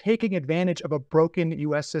US. They're taking advantage of a broken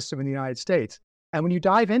US system in the United States. And when you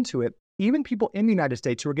dive into it, even people in the United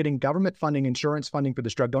States who are getting government funding, insurance funding for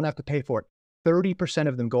this drug don't have to pay for it. 30%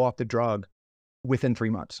 of them go off the drug within 3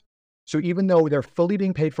 months. So even though they're fully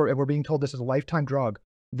being paid for it, and we're being told this is a lifetime drug,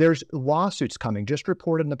 there's lawsuits coming, just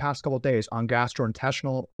reported in the past couple of days, on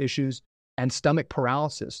gastrointestinal issues and stomach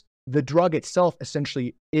paralysis. The drug itself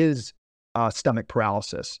essentially is stomach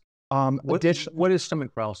paralysis. What is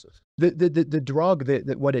stomach paralysis? The drug,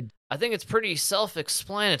 what it I think it's pretty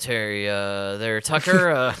self-explanatory there,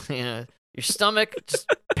 Tucker. Your stomach just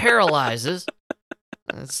paralyzes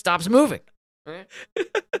and it stops moving. Right?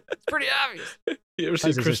 It's pretty obvious. You ever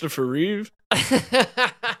see Christopher Reeve?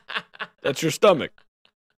 That's your stomach.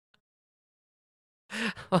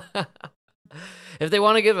 If they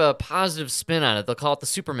want to give a positive spin on it, they'll call it the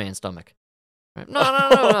Superman stomach. Right?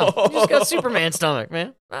 No. You just got Superman stomach,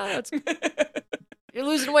 man. You're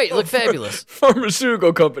losing weight. You look fabulous.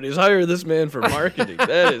 Pharmaceutical companies hire this man for marketing.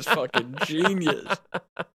 That is fucking genius.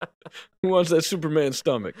 Who wants that Superman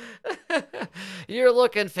stomach? You're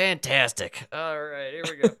looking fantastic. All right, here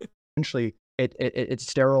we go. Essentially, it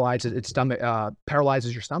sterilizes its stomach,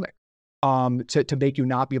 paralyzes your stomach, to make you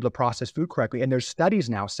not be able to process food correctly. And there's studies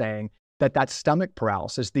now saying that stomach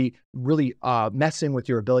paralysis, the really messing with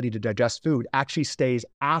your ability to digest food, actually stays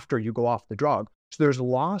after you go off the drug. So there's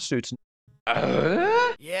lawsuits.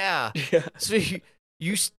 Yeah. So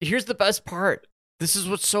here's the best part. This is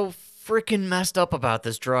what's so freaking messed up about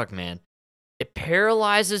this drug, man. It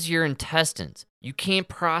paralyzes your intestines. You can't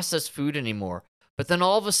process food anymore. But then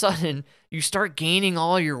all of a sudden, you start gaining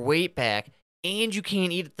all your weight back, and you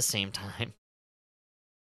can't eat at the same time.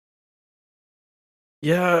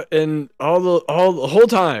 Yeah, and all the whole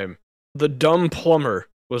time, the dumb plumber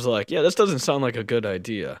was like, "Yeah, this doesn't sound like a good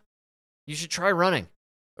idea. You should try running,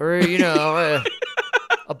 or a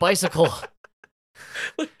bicycle.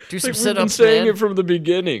 Do some Like, we've been sit-ups, saying man. it from the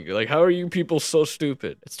beginning. Like, how are you people so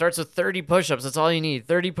stupid?" It starts with 30 push-ups. That's all you need.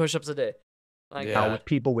 30 push-ups a day. My Yeah. God. With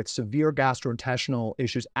people with severe gastrointestinal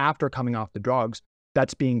issues after coming off the drugs,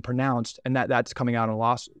 that's being pronounced, and that's coming out in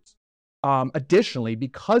lawsuits. Additionally,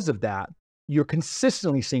 because of that, you're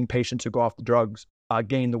consistently seeing patients who go off the drugs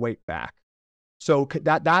gain the weight back. So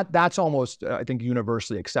that's almost, I think,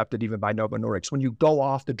 universally accepted even by Novo Nordisk. When you go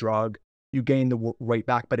off the drug, you gain the weight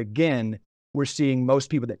back. But again, we're seeing most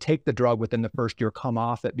people that take the drug within the first year come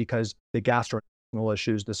off it because the gastrointestinal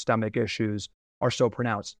issues, the stomach issues are so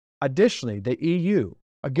pronounced. Additionally, the EU,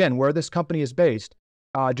 again, where this company is based,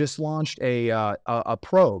 just launched a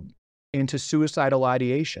probe into suicidal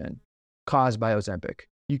ideation caused by Ozempic.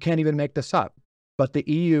 You can't even make this up. But the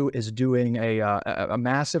EU is doing a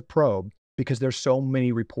massive probe because there's so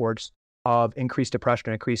many reports of increased depression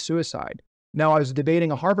and increased suicide. Now, I was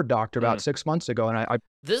debating a Harvard doctor about 6 months ago, and I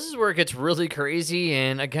This is where it gets really crazy.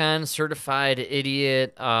 And again, certified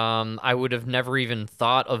idiot. I would have never even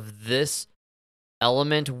thought of this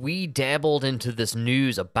element. We dabbled into this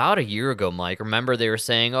news about a year ago, Mike. Remember, they were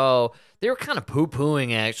saying, they were kind of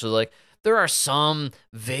poo-pooing, actually. Like, there are some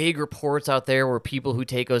vague reports out there where people who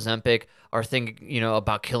take Ozempic are thinking,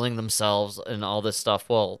 about killing themselves and all this stuff.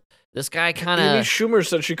 Well, this guy kind Amy of... Schumer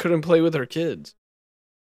said she couldn't play with her kids.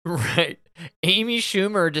 Right. Amy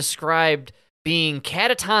Schumer described being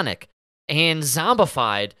catatonic and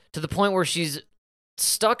zombified to the point where she's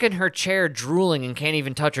stuck in her chair drooling and can't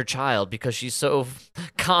even touch her child because she's so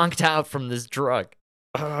conked out from this drug.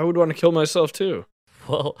 I would want to kill myself too.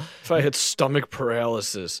 Well, If I had stomach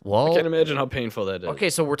paralysis. Well- I can't imagine how painful that is. okay,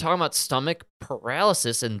 so we're talking about stomach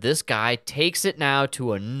paralysis, and this guy takes it now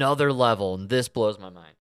to another level, and this blows my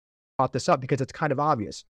mind. brought this up because it's kind of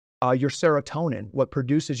obvious. Your serotonin, what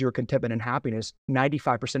produces your contentment and happiness,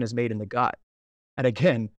 95% is made in the gut. And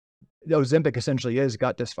again, Ozempic essentially is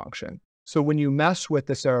gut dysfunction. So when you mess with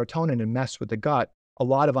the serotonin and mess with the gut, a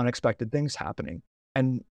lot of unexpected things happening.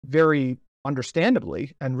 And very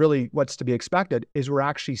understandably, and really what's to be expected, is we're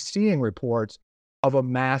actually seeing reports of a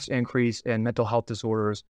mass increase in mental health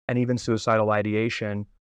disorders and even suicidal ideation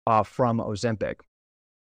from Ozempic.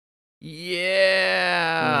 Yeah.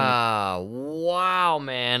 Wow,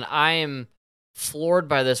 man. I am floored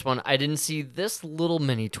by this one. I didn't see this little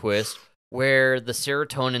mini twist where the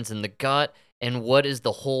serotonin's in the gut, and what is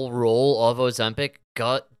the whole role of Ozempic?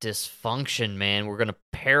 Gut dysfunction, man. We're going to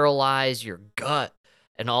paralyze your gut.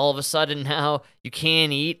 And all of a sudden now you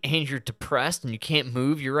can't eat and you're depressed and you can't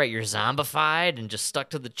move. You're right. You're zombified and just stuck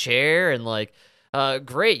to the chair and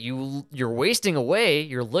great. You're wasting away.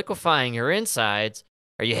 You're liquefying your insides.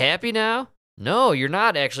 Are you happy now? No, you're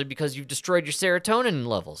not actually, because you've destroyed your serotonin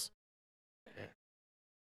levels.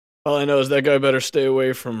 All I know is that guy better stay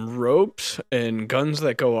away from ropes and guns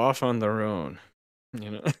that go off on their own.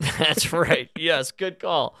 That's right. Yes, good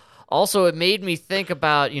call. Also, it made me think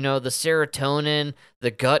about, the serotonin,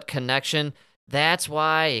 the gut connection. That's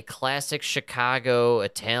why a classic Chicago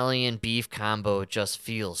Italian beef combo just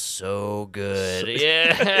feels so good.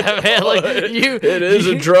 Yeah, man. Like it is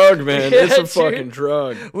a drug, man. Yeah, It's a dude. fucking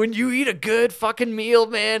drug. When you eat a good fucking meal,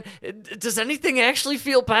 man, does anything actually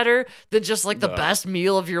feel better than just like the No. best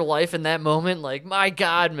meal of your life in that moment? Like, my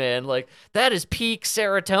God, man, like that is peak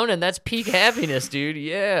serotonin. That's peak happiness, dude.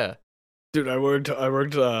 Yeah. Dude, I worked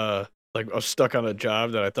like I was stuck on a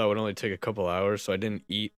job that I thought would only take a couple hours, so I didn't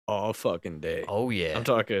eat all fucking day. Oh yeah. I'm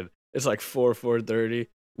talking it's like 4:30,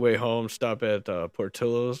 way home, stop at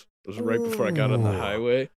Portillo's. It was right before I got on the Ooh.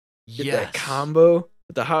 highway. Get Yes. that combo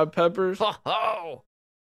with the hot peppers. Oh.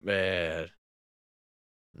 Man.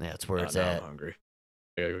 That's where it's Now at. I'm hungry.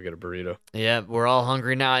 I gotta go get a burrito. Yeah, we're all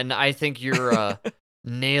hungry now, and I think you're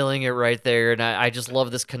nailing it right there. And I just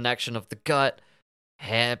love this connection of the gut,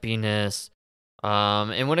 happiness,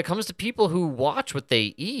 and when it comes to people who watch what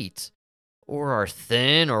they eat, or are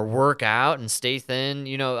thin, or work out and stay thin,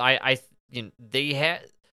 you know,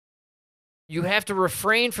 you have to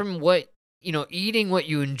refrain from eating what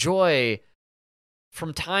you enjoy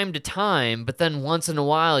from time to time, but then once in a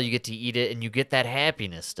while you get to eat it, and you get that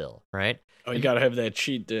happiness still, right? Oh, you gotta have that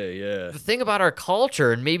cheat day, yeah. The thing about our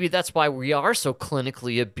culture, and maybe that's why we are so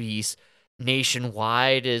clinically obese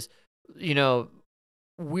nationwide, is,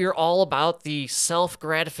 we're all about the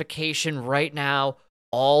self-gratification right now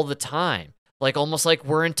all the time. Like, almost like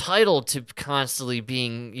we're entitled to constantly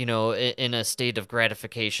being, in a state of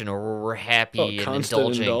gratification, or where we're happy and constant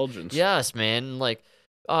indulging. indulgence. Yes, man. Like,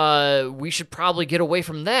 we should probably get away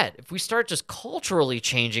from that. If we start just culturally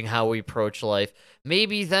changing how we approach life,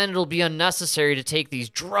 maybe then it'll be unnecessary to take these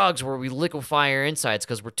drugs where we liquefy our insides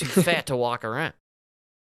because we're too fat to walk around.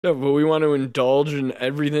 No, but we want to indulge in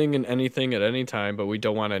everything and anything at any time, but we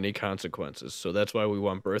don't want any consequences. So that's why we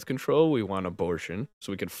want birth control. We want abortion,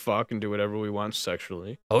 so we can fuck and do whatever we want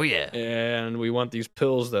sexually. Oh, yeah. And we want these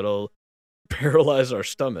pills that'll paralyze our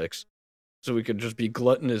stomachs, so we could just be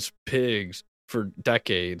gluttonous pigs for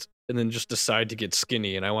decades, and then just decide to get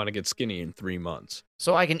skinny. And I want to get skinny in 3 months.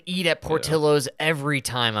 So I can eat at Portillo's every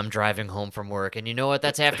time I'm driving home from work. And you know what?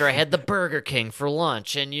 That's after I had the Burger King for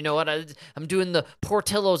lunch. And you know what? I'm doing the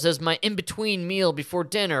Portillo's as my in-between meal before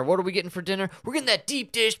dinner. What are we getting for dinner? We're getting that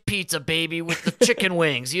deep dish pizza, baby, with the chicken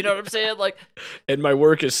wings. You know what I'm saying? Like, And my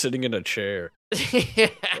work is sitting in a chair. yeah.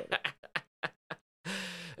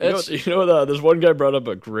 This one guy brought up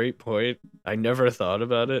a great point. I never thought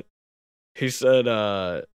about it. He said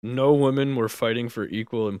no women were fighting for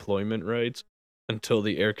equal employment rights until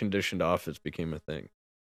the air-conditioned office became a thing.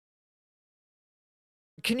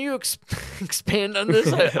 Can you expand on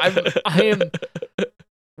this? I am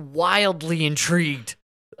wildly intrigued.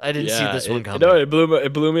 I didn't see this one coming. No, it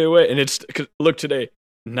blew me away. And it's, 'cause look, today,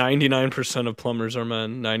 99% of plumbers are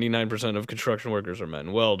men, 99% of construction workers are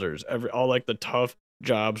men, welders, all like the tough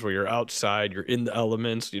jobs where you're outside, you're in the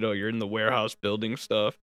elements, you're in the warehouse building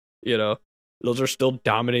stuff. Those are still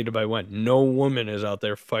dominated by women. No woman is out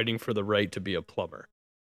there fighting for the right to be a plumber,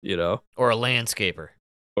 Or a landscaper.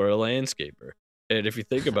 or a landscaper. And if you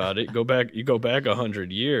think about it, you go back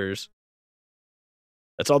 100 years,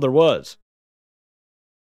 that's all there was.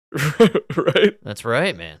 Right? That's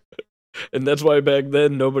right, man. And that's why back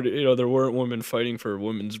then nobody, there weren't women fighting for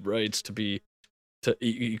women's rights to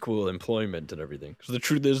equal employment and everything. Because the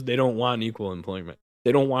truth is, they don't want equal employment.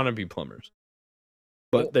 They don't want to be plumbers.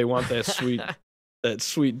 But they want that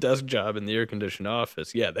sweet desk job in the air-conditioned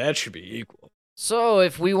office. Yeah, that should be equal. So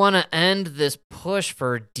if we want to end this push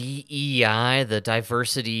for DEI, the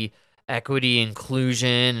diversity, equity,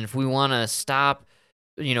 inclusion, and if we want to stop,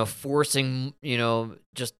 forcing,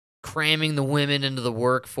 just cramming the women into the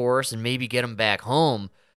workforce and maybe get them back home,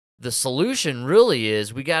 the solution really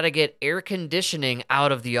is we got to get air conditioning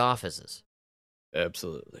out of the offices.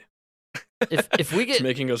 Absolutely. If we It's get,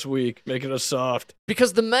 making us weak, making us soft.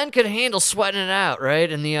 because the men could handle sweating it out,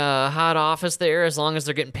 right, in the hot office there, as long as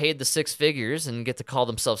they're getting paid the 6 figures and get to call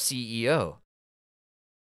themselves CEO.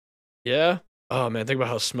 Yeah? Oh, man, think about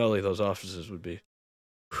how smelly those offices would be.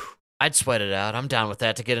 I'd sweat it out. I'm down with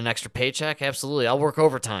that to get an extra paycheck. Absolutely. I'll work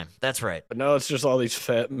overtime. That's right. But now it's just all these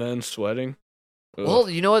fat men sweating. Ugh. Well,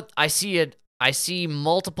 you know what? I see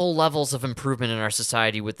multiple levels of improvement in our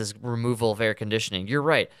society with this removal of air conditioning. You're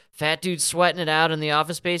right. Fat dudes sweating it out in the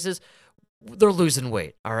office spaces, they're losing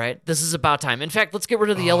weight, all right? This is about time. In fact, let's get rid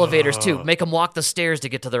of the elevators, too. Make them walk the stairs to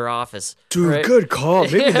get to their office. Dude, right? good call.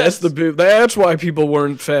 Maybe Yes. that's why people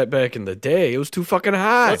weren't fat back in the day. It was too fucking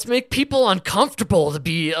hot. Let's make people uncomfortable to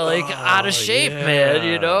be, out of shape, man,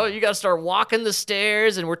 yeah. You got to start walking the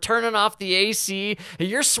stairs, and we're turning off the AC, and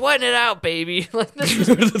you're sweating it out, baby. Like, this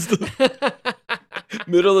is-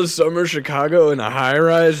 Middle of summer Chicago in a high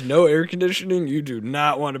rise, no air conditioning. You do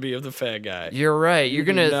not want to be the fat guy. You're right. You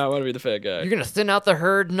do not want to be the fat guy. You're gonna thin out the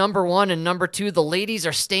herd. Number one and number two, the ladies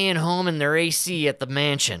are staying home in their AC at the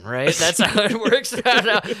mansion, right? That's how it works.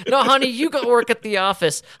 No, honey, you go work at the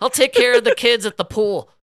office. I'll take care of the kids at the pool.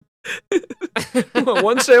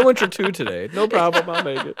 One sandwich or two today. No problem. I'll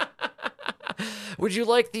make it. Would you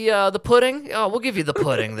like the pudding? Oh, we'll give you the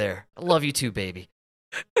pudding there. I love you too, baby.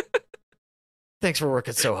 Thanks for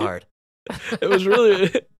working so hard. It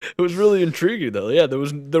was really intriguing though. Yeah, there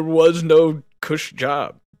was no cush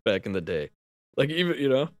job back in the day. Like even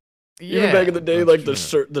even back in the day, like the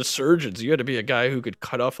surgeons, you had to be a guy who could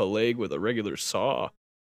cut off a leg with a regular saw.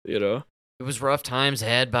 It was rough times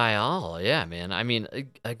had by all. Yeah, man. I mean,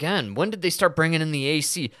 again, when did they start bringing in the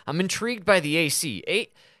AC? I'm intrigued by the AC.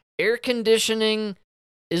 Air conditioning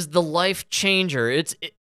is the life changer. It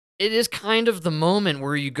is kind of the moment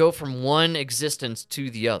where you go from one existence to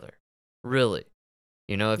the other. Really.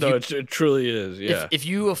 It truly is, yeah. If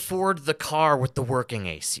you afford the car with the working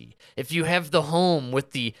AC, if you have the home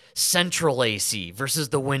with the central AC versus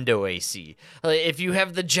the window AC, if you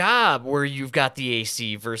have the job where you've got the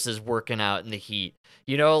AC versus working out in the heat,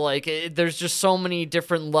 there's just so many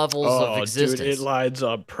different levels of existence. Dude, it lines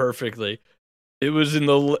up perfectly. It was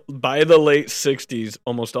by the late 60s,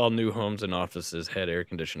 almost all new homes and offices had air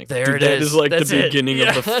conditioning. That is like the beginning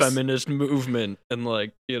of the feminist movement. And I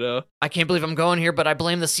can't believe I'm going here, but I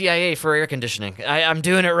blame the CIA for air conditioning. I'm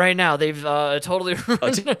doing it right now. They've totally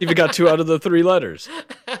ruined You've got 2 out of the 3 letters.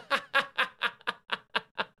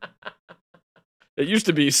 It used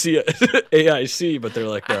to be AIC, but they're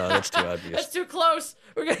like, no, that's too obvious. That's too close.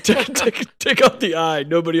 We're gonna take out the I.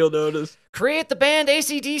 Nobody will notice. Create the band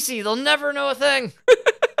AC/DC. They'll never know a thing.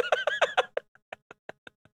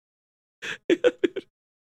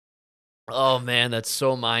 Oh man, that's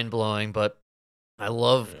so mind blowing. But I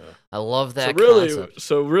love that concept.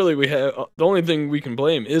 So really, we have the only thing we can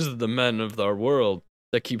blame is the men of our world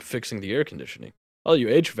that keep fixing the air conditioning. All you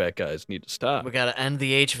HVAC guys need to stop. We got to end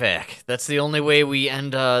the HVAC. That's the only way we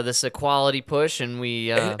end this equality push, and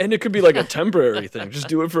we. And it could be like a temporary thing. Just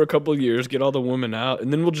do it for a couple of years, get all the women out,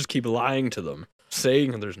 and then we'll just keep lying to them,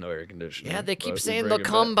 saying there's no air conditioning. Yeah, they keep saying they'll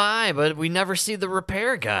come by, but we never see the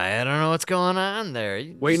repair guy. I don't know what's going on there.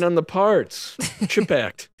 Waiting on the parts. Chip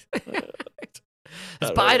Act.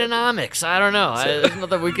 It's Bidenomics. I don't know. There's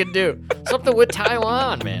nothing we can do. Something with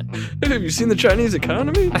Taiwan, man. Hey, have you seen the Chinese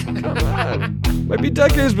economy? Come on. Might be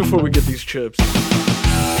decades before we get these chips.